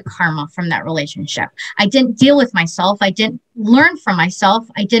release the karma from that relationship. I didn't deal with myself. I didn't learn from myself.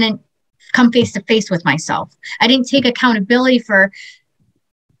 I didn't come face to face with myself. I didn't take accountability for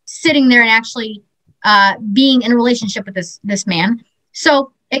sitting there and actually being in a relationship with this man.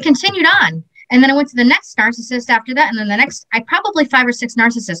 So it continued on. And then I went to the next narcissist after that. And then the next, I probably 5 or 6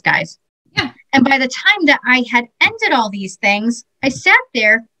 narcissist guys. Yeah. And by the time that I had ended all these things, I sat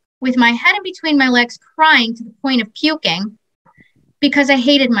there with my head in between my legs, crying to the point of puking because I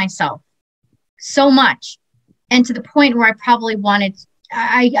hated myself so much. And to the point where I probably wanted,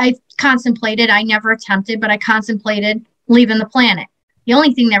 I contemplated, I never attempted, but I contemplated leaving the planet. The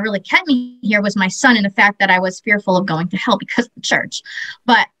only thing that really kept me here was my son and the fact that I was fearful of going to hell because of the church.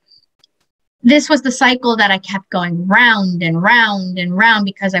 But this was the cycle that I kept going round and round and round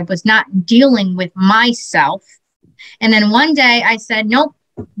because I was not dealing with myself. And then one day I said, nope,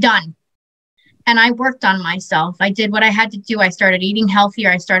 done. And I worked on myself. I did what I had to do. I started eating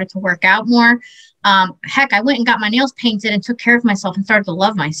healthier. I started to work out more. Heck, I went and got my nails painted and took care of myself and started to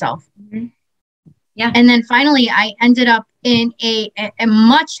love myself. Mm-hmm. Yeah. And then finally I ended up in a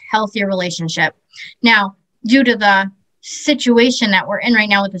much healthier relationship. Now, due to the situation that we're in right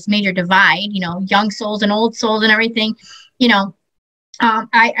now with this major divide, you know, young souls and old souls and everything, you know,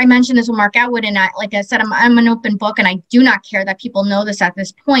 I mentioned this with Mark Atwood, and like I said, I'm an open book, and I do not care that people know this at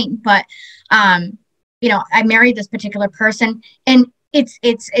this point, but, you know, I married this particular person, and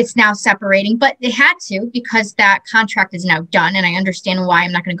it's now separating, but it had to, because that contract is now done, and I understand why.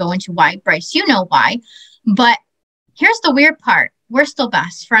 I'm not going to go into why, Brice, you know why, but here's the weird part. We're still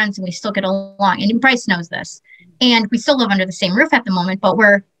best friends, and we still get along, and Brice knows this. And we still live under the same roof at the moment, but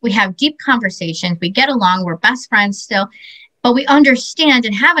we have deep conversations. We get along. We're best friends still, but we understand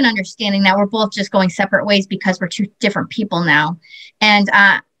and have an understanding that we're both just going separate ways because we're 2 different people now. And,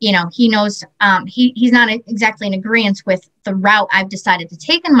 you know, he knows he's not exactly in agreement with the route I've decided to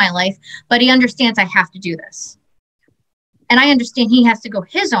take in my life, but he understands I have to do this. And I understand he has to go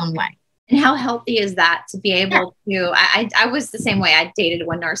his own way. And how healthy is that to be able to, I was the same way. I dated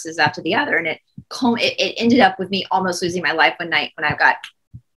one narcissist after the other, and it ended up with me almost losing my life one night when I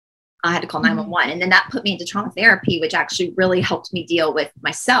had to call 911. And then that put me into trauma therapy, which actually really helped me deal with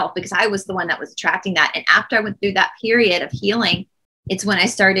myself, because I was the one that was attracting that. And after I went through that period of healing, it's when I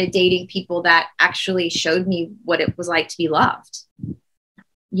started dating people that actually showed me what it was like to be loved,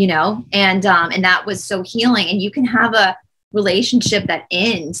 you know, and that was so healing. And you can have a relationship that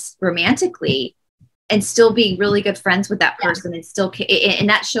ends romantically and still be really good friends with that person, and still, and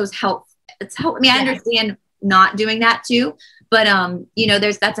that shows health. It's help. I mean, I understand not doing that too, but you know,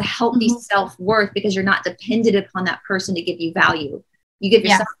 that's a healthy self-worth, because you're not dependent upon that person to give you value. You give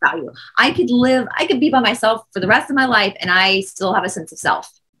yourself value. I could be by myself for the rest of my life, and I still have a sense of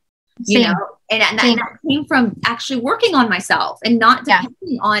self. You know, and that came from actually working on myself and not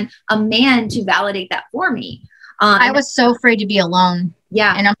depending on a man to validate that for me. I was so afraid to be alone.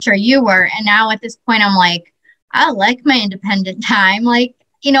 Yeah. And I'm sure you were. And now at this point, I'm like, I like my independent time. Like,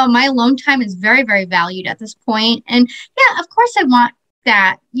 you know, my alone time is very, very valued at this point. And yeah, of course I want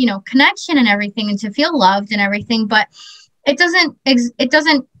that, you know, connection and everything, and to feel loved and everything, but it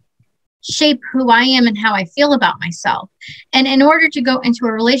doesn't shape who I am and how I feel about myself. And in order to go into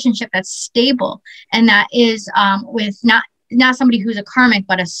a relationship that's stable, and that is with not somebody who's a karmic,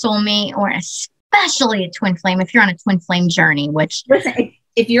 but a soulmate, or especially a twin flame, if you're on a twin flame journey, which... Listen,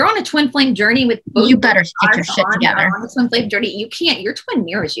 if you're on a twin flame journey with both, you better get your shit together. On a twin flame journey, you can't, your twin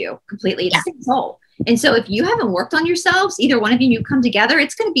mirrors you completely. It's the same soul. And so if you haven't worked on yourselves, either one of you come together,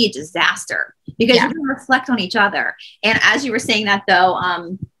 it's going to be a disaster, because you're going to reflect on each other. And as you were saying that though,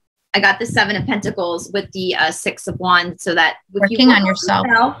 I got the 7 of Pentacles with the 6 of Wands, so that with working on yourself,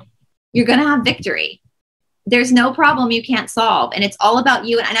 you're going to have victory. There's no problem you can't solve. And it's all about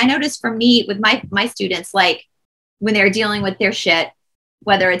you. And I noticed for me with my students, like when they're dealing with their shit,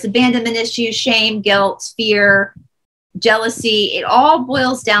 whether it's abandonment issues, shame, guilt, fear, jealousy, it all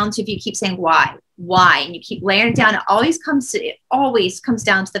boils down to, if you keep saying why, and you keep layering it down, it always comes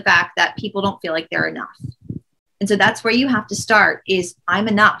down to the fact that people don't feel like they're enough. And so that's where you have to start is I'm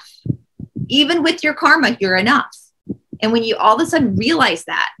enough. Even with your karma, you're enough. And when you all of a sudden realize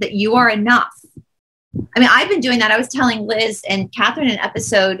that you are enough. I mean, I've been doing that. I was telling Liz and Catherine in an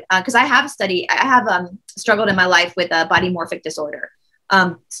episode, because I have struggled in my life with a body morphic disorder.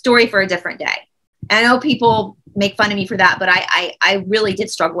 Story for a different day. And I know people make fun of me for that, but I really did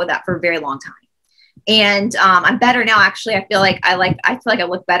struggle with that for a very long time. And I'm better now. Actually, I feel like I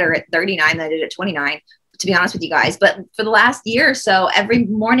look better at 39 than I did at 29, to be honest with you guys. But for the last year or so, every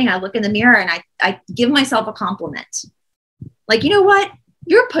morning I look in the mirror and I give myself a compliment. Like, you know what?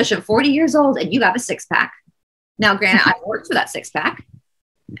 You're pushing 40 years old and you have a six pack. Now, granted, I worked for that six pack,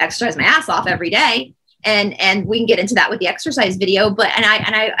 exercise my ass off every day. And we can get into that with the exercise video. But, and I,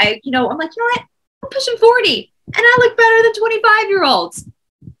 I'm like, you know what? I'm pushing 40 and I look better than 25-year-olds.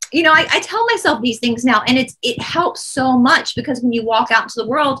 You know, I tell myself these things now, and it helps so much because when you walk out into the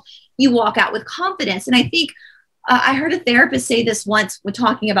world, you walk out with confidence. And I think I heard a therapist say this once when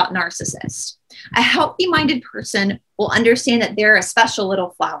talking about narcissists. A healthy-minded person will understand that they're a special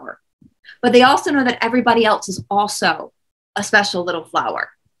little flower, but they also know that everybody else is also a special little flower.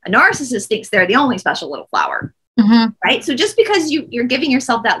 A narcissist thinks they're the only special little flower, right? So just because you're giving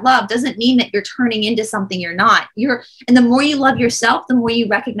yourself that love doesn't mean that you're turning into something you're not. And the more you love yourself, the more you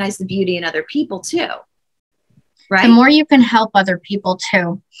recognize the beauty in other people too, right? The more you can help other people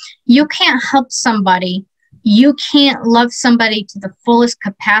too. You can't help somebody. You can't love somebody to the fullest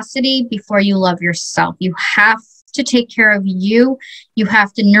capacity before you love yourself. You have to take care of you. You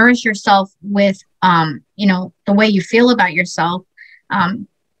have to nourish yourself with, the way you feel about yourself,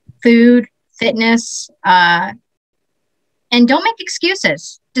 food, fitness, and don't make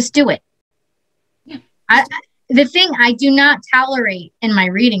excuses. Just do it. Yeah. The thing I do not tolerate in my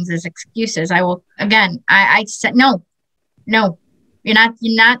readings is excuses. I said, no, you're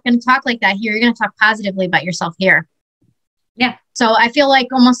not going to talk like that here. You're going to talk positively about yourself here. Yeah. So I feel like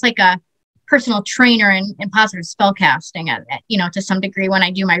almost like a personal trainer in positive spell casting, to some degree when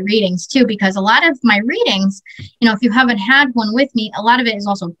I do my readings too, because a lot of my readings, if you haven't had one with me, a lot of it is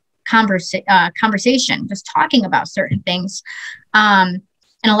also conversation, just talking about certain things. And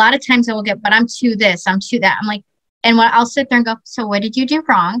a lot of times I will get, but I'm to this, I'm to that. I'm like, and when I'll sit there and go, so what did you do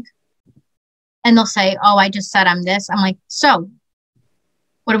wrong? And they'll say, oh, I just said I'm this. I'm like, so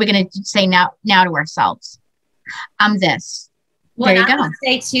what are we going to say now to ourselves? I'm this. Well, there you go. I would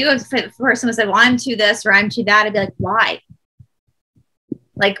say too, if a person would say, well, I'm to this or I'm to that, I'd be like, why?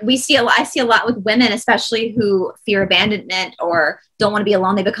 Like I see a lot with women, especially who fear abandonment or don't want to be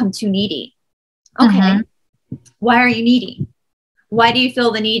alone. They become too needy. Okay. Why are you needy? Why do you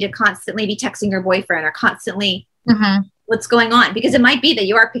feel the need to constantly be texting your boyfriend or constantly what's going on? Because it might be that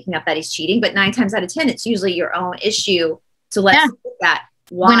you are picking up that he's cheating, but 9 times out of 10, it's usually your own issue. So let's look at that.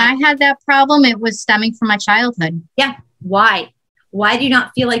 Why? When I had that problem, it was stemming from my childhood. Yeah. Why? Why do you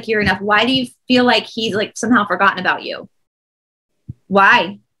not feel like you're enough? Why do you feel like he's like somehow forgotten about you?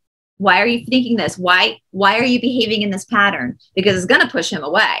 Why? Why are you thinking this? Why are you behaving in this pattern? Because it's going to push him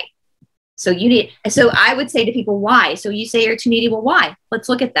away. So I would say to people, why? So you say you're too needy. Well, why? Let's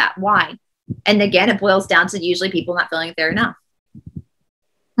look at that. Why? And again, it boils down to usually people not feeling like they're enough.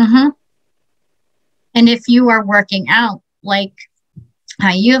 And if you are working out, like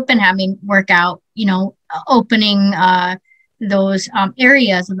how you've been having workout, opening, those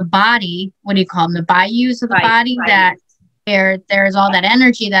areas of the body, what do you call them? The bayous of the body that there's all that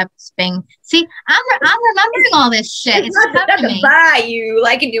energy that's being, see, I'm remembering all this shit. It's not the bayou,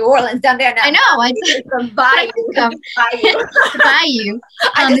 like in New Orleans down there now. I know. It's the bayou. The bayou.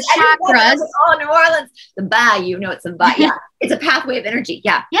 The chakras. Oh, New Orleans. The bayou. No, it's the bayou. Yeah. It's a pathway of energy.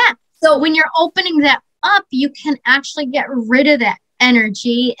 Yeah. Yeah. So when you're opening that up, you can actually get rid of that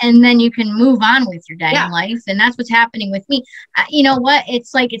energy and then you can move on with your day in life. And that's what's happening with me. You know what?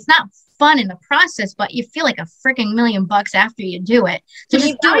 It's like, it's not fun in the process, but you feel like a freaking $1,000,000 after you do it. So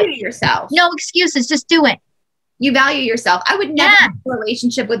just do it yourself. No excuses. Just do it. You value yourself. I would never have a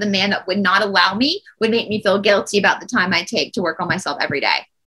relationship with a man that would not allow me, would make me feel guilty about the time I take to work on myself every day.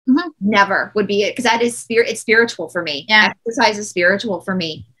 Never would be it. Cause that is it's spiritual for me. Yeah. Exercise is spiritual for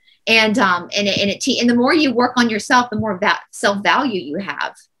me. And the more you work on yourself, the more self-value you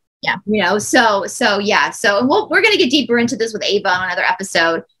have. Yeah. So we're going to get deeper into this with Ava on another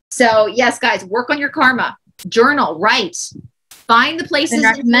episode. So yes, guys, work on your karma, journal, write, find the places.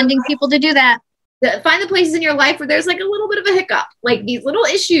 I'm recommending people to do that. Find the places in your life where there's like a little bit of a hiccup, like these little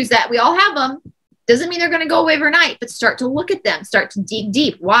issues that we all have them. Doesn't mean they're going to go away overnight, but start to look at them, start to dig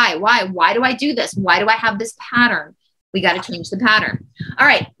deep. Why do I do this? Why do I have this pattern? We got to change the pattern. All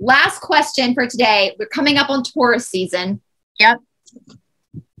right. Last question for today. We're coming up on Taurus season. Yep.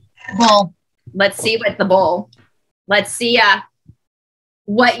 Bull. Let's see what the bull. Let's see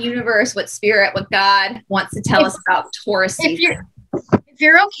what universe, what spirit, what God wants to tell us about Taurus season. If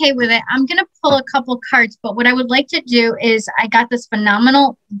you're okay with it, I'm going to pull a couple cards, but what I would like to do is I got this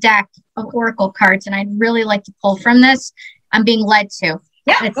phenomenal deck of oracle cards, and I'd really like to pull from this. I'm being led to.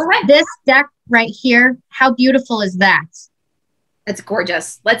 Yeah, go ahead. This deck right here, how beautiful is that? It's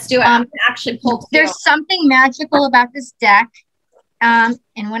gorgeous. Let's do it. I'm actually pulled. There's something magical about this deck. And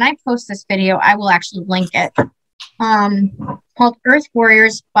when I post this video, I will actually link it. Called Earth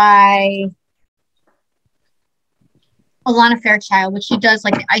Warriors by Alana Fairchild, which she does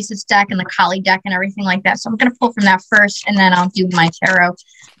like the Isis deck and the Kali deck and everything like that. So I'm going to pull from that first, and then I'll do my tarot.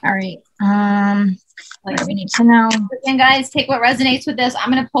 All right. What do we need to know? Again, guys, take what resonates with this.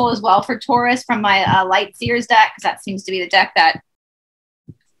 I'm going to pull as well for Taurus from my light Seers deck, because that seems to be the deck that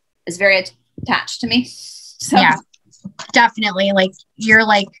is very attached to me. So yeah, definitely. Like you're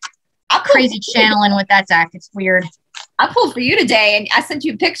like crazy channeling with that deck. It's weird. I pulled for you today, and I sent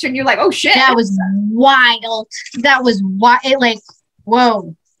you a picture, and you're like, "Oh shit, that was wild." That was wild. It like,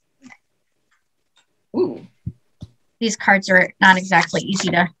 whoa. Ooh, these cards are not exactly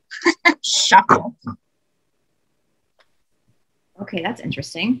easy to shuffle. Okay, that's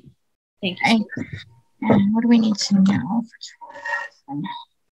interesting. Thank you. Okay. And what do we need to know?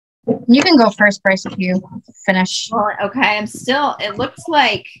 You can go first, Brice, if you finish. Well, okay, I'm still. It looks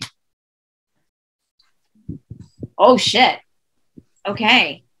like. Oh shit.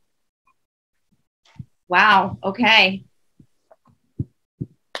 Okay. Wow. Okay.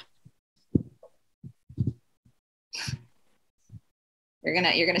 You're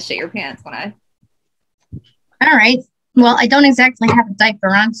gonna shit your pants when I. All right. Well, I don't exactly have a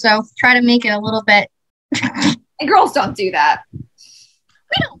diaper on, so try to make it a little bit. And girls don't do that. We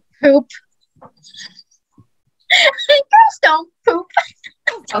don't poop. Girls don't poop.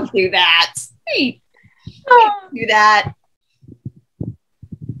 Girls don't do that. Hey. Do that.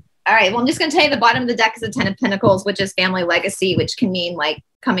 All right. Well, I'm just going to tell you the bottom of the deck is the Ten of Pentacles, which is family legacy, which can mean like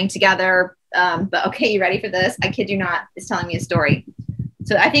coming together. But okay, you ready for this? I kid you not. It's telling me a story.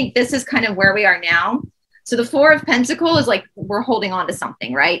 So I think this is kind of where we are now. So the Four of Pentacles is like we're holding on to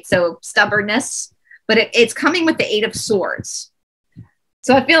something, right? So stubbornness, but it's coming with the Eight of Swords.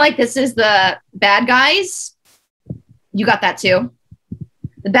 So I feel like this is the bad guys. You got that too.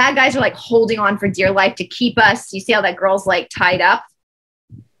 The bad guys are like holding on for dear life to keep us. You see how that girl's like tied up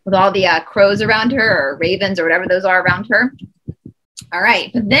with all the crows around her, or ravens, or whatever those are around her. All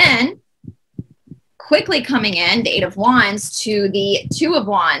right. But then quickly coming in, the Eight of Wands to the Two of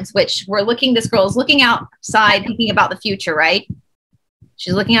Wands, which we're looking, this girl is looking outside, thinking about the future, right?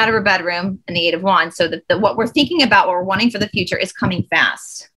 She's looking out of her bedroom, and the Eight of Wands. So what we're thinking about, what we're wanting for the future is coming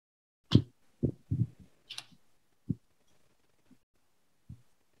fast.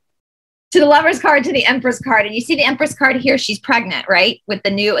 To the Lover's card, to the Empress card. And you see the Empress card here, she's pregnant, right? With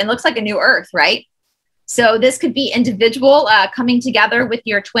the new, it looks like a new earth, right? So this could be individual coming together with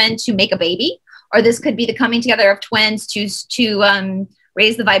your twin to make a baby, or this could be the coming together of twins to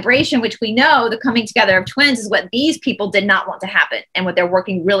raise the vibration, which we know the coming together of twins is what these people did not want to happen and what they're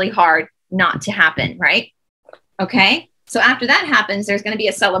working really hard not to happen, right? Okay. So after that happens, there's going to be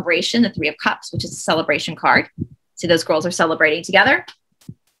a celebration, the Three of Cups, which is a celebration card. See, those girls are celebrating together.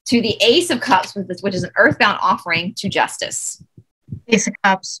 To the Ace of Cups, which is an earthbound offering to justice. Ace of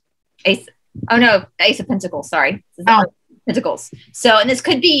Cups. Ace of Pentacles, sorry. Pentacles. So, and this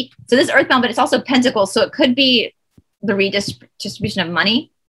could be, so this earthbound, but it's also Pentacles. So it could be the redistribution of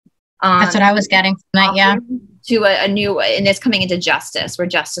money. That's what I was getting from that, yeah. To a new, and it's coming into justice, where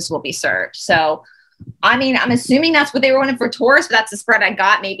justice will be served. So, I mean, I'm assuming that's what they were wanting for Taurus, but that's the spread I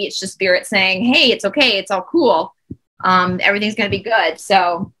got. Maybe it's just spirit saying, hey, it's okay. It's all cool. Everything's going to be good.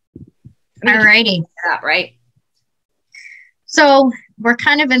 So, alrighty. Right. So we're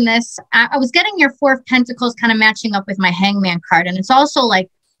kind of in this, I was getting your Four of Pentacles kind of matching up with my Hangman card. And it's also like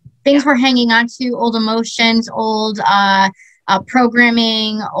things we're hanging on to, old emotions, old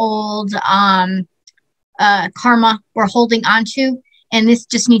programming, old karma we're holding on to. And this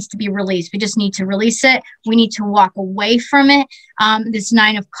just needs to be released. We just need to release it. We need to walk away from it. This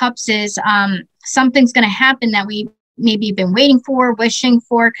Nine of Cups is something's going to happen that we maybe you've been waiting for, wishing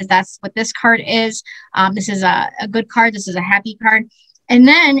for, because that's what this card is. This is a good card. This is a happy card. And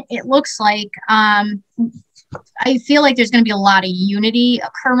then it looks like I feel like there's going to be a lot of unity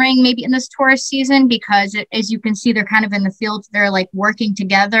occurring maybe in this Taurus season, because as you can see, they're kind of in the field. They're like working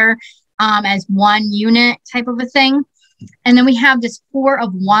together as one unit type of a thing. And then we have this Four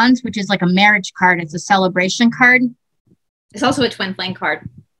of Wands, which is like a marriage card. It's a celebration card. It's also a twin flame card.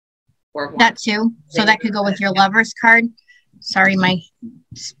 That too. So that could go with your Lover's card. Sorry, my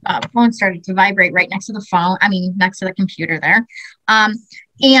phone started to vibrate right next to the phone. I mean, next to the computer there. And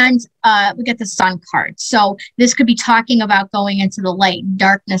we get the sun card. So this could be talking about going into the light,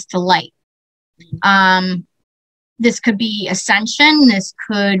 darkness to light. This could be ascension. This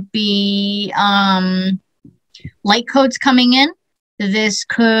could be light codes coming in. This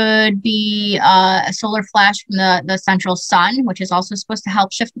could be a solar flash from the central sun, which is also supposed to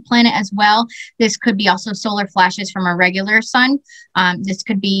help shift the planet as well. This could be also solar flashes from a regular sun. This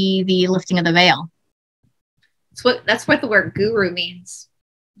could be the lifting of the veil. That's what the word guru means.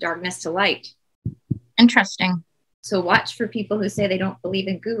 Darkness to light. Interesting. So watch for people who say they don't believe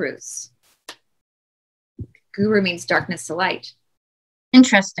in gurus. Guru means darkness to light.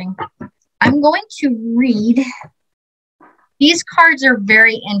 Interesting. I'm going to read. These cards are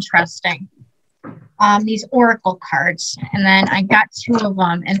very interesting. These oracle cards. And then I got two of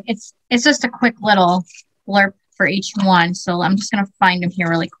them. And it's just a quick little blurb for each one. So I'm just going to find them here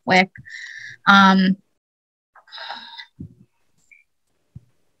really quick.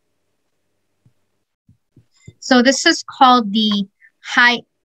 So this is called the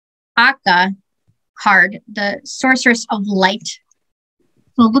Hayaka card, the Sorceress of Light.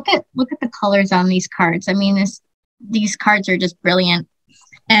 So look at the colors on these cards. I mean, these cards are just brilliant.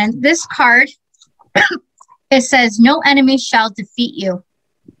 And this card, it says, no enemy shall defeat you,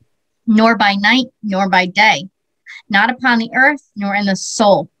 nor by night, nor by day, not upon the earth, nor in the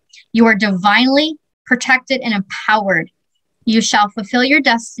soul. You are divinely protected and empowered. You shall fulfill your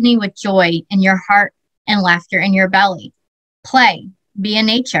destiny with joy in your heart and laughter in your belly. Play, be in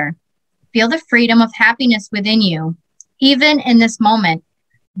nature. Feel the freedom of happiness within you. Even in this moment,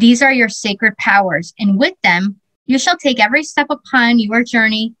 these are your sacred powers, and with them, you shall take every step upon your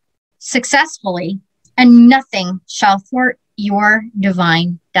journey successfully, and nothing shall thwart your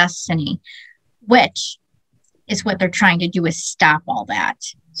divine destiny, which is what they're trying to do, is stop all that.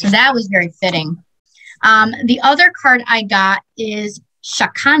 So that was very fitting. The other card I got is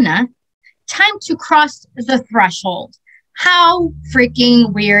Shakana, time to cross the threshold. How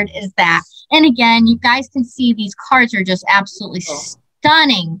freaking weird is that? And again, you guys can see these cards are just absolutely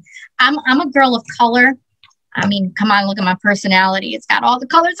stunning. I'm a girl of color. I mean, come on, look at my personality. It's got all the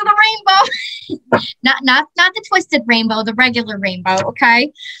colors of the rainbow. not the twisted rainbow, the regular rainbow,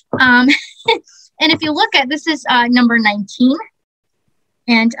 okay? And if you look at, this is number 19.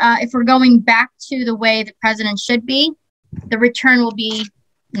 And if we're going back to the way the president should be, the return will be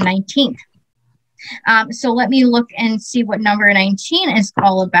 19th. So let me look and see what number 19 is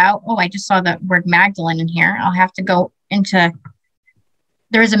all about. Oh, I just saw the word Magdalene in here. I'll have to go into,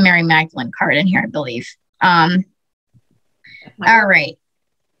 there is a Mary Magdalene card in here, I believe. All right.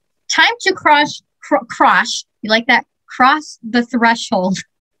 Time to cross, you like that? Cross the threshold.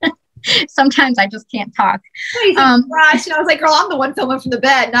 Sometimes I just can't talk. And I was like, girl, I'm the one filming from the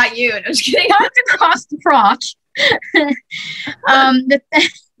bed, not you. No, I'm just kidding. Time to cross the crotch.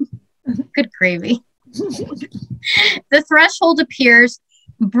 Good gravy. The threshold appears,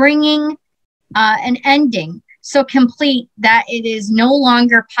 bringing an ending so complete that it is no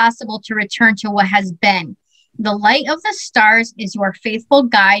longer possible to return to what has been. The light of the stars is your faithful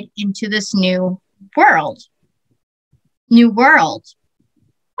guide into this new world.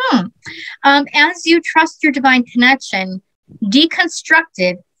 As you trust your divine connection,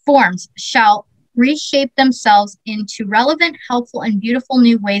 deconstructed forms shall reshape themselves into relevant, helpful, and beautiful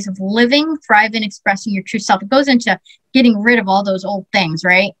new ways of living, thriving, expressing your true self. It goes into getting rid of all those old things,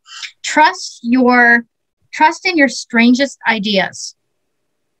 right? Trust in your strangest ideas.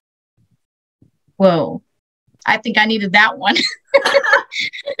 Whoa. I think I needed that one.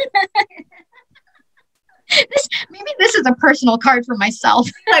 Maybe this is a personal card for myself.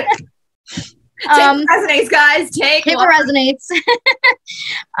 Take what resonates, guys. Take what resonates.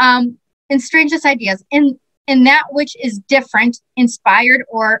 In strangest ideas, in that which is different, inspired,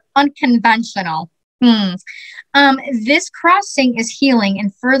 or unconventional. This crossing is healing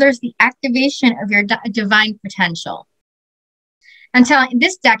and furthers the activation of your divine potential. I'm telling you,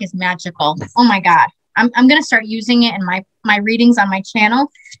 this deck is magical. Oh my God. I'm going to start using it in my readings on my channel.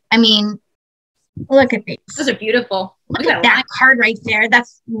 I mean, look at these. Those are beautiful. Look at that card right there.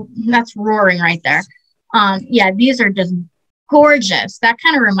 That's roaring right there. Yeah, these are just gorgeous. That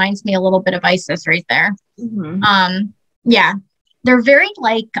kind of reminds me a little bit of Isis right there. Yeah, they're very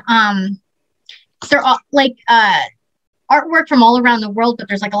like they're all like artwork from all around the world, but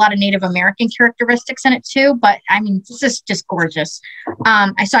there's like a lot of Native American characteristics in it too. But I mean, this is just gorgeous.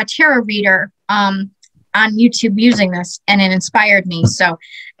 I saw a tarot reader on YouTube using this, and it inspired me. So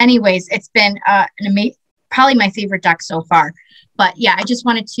anyways, it's been probably my favorite deck so far. But yeah, I just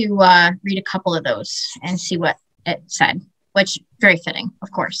wanted to read a couple of those and see what it said. which very fitting,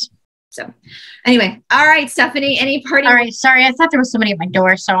 of course. So anyway, all right, Stephanie, any party? All right, sorry, I thought there was somebody at my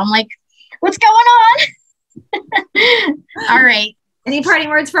door, so I'm like, what's going on? All right. Any parting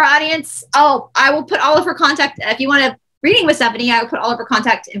words for our audience? Oh, I will put all of her contact. If you want a reading with Stephanie, I will put all of her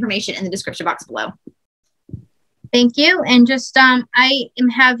contact information in the description box below. Thank you. And just, I am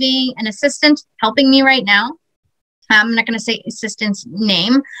having an assistant helping me right now. I'm not going to say assistant's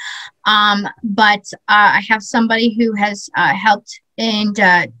name, but I have somebody who has helped and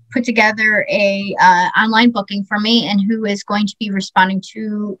put together a online booking for me, and who is going to be responding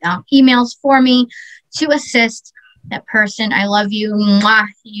to emails for me to assist that person. I love you. Mwah.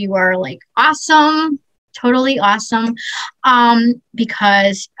 You are like awesome. Totally awesome.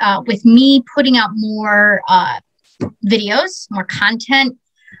 Because with me putting out more videos, more content,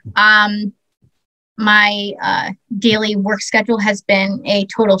 my daily work schedule has been a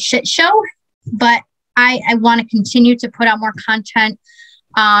total shit show, but I want to continue to put out more content.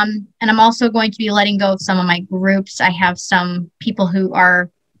 And I'm also going to be letting go of some of my groups. I have some people who are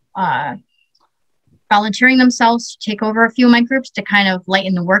volunteering themselves to take over a few of my groups to kind of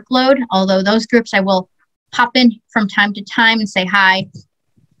lighten the workload. Although those groups I will pop in from time to time and say hi.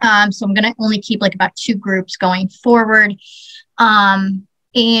 So I'm going to only keep like about 2 groups going forward.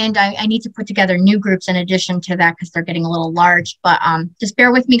 And I need to put together new groups in addition to that because they're getting a little large. But just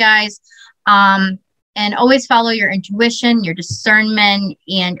bear with me, guys. And always follow your intuition, your discernment,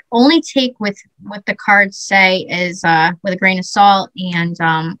 and only take with what the cards say is with a grain of salt, and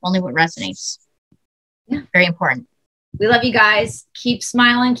only what resonates. Yeah, very important. We love you guys. Keep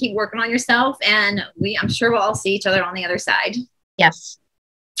smiling, keep working on yourself, and I'm sure we'll all see each other on the other side. Yes.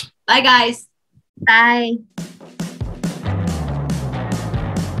 Bye, guys. Bye.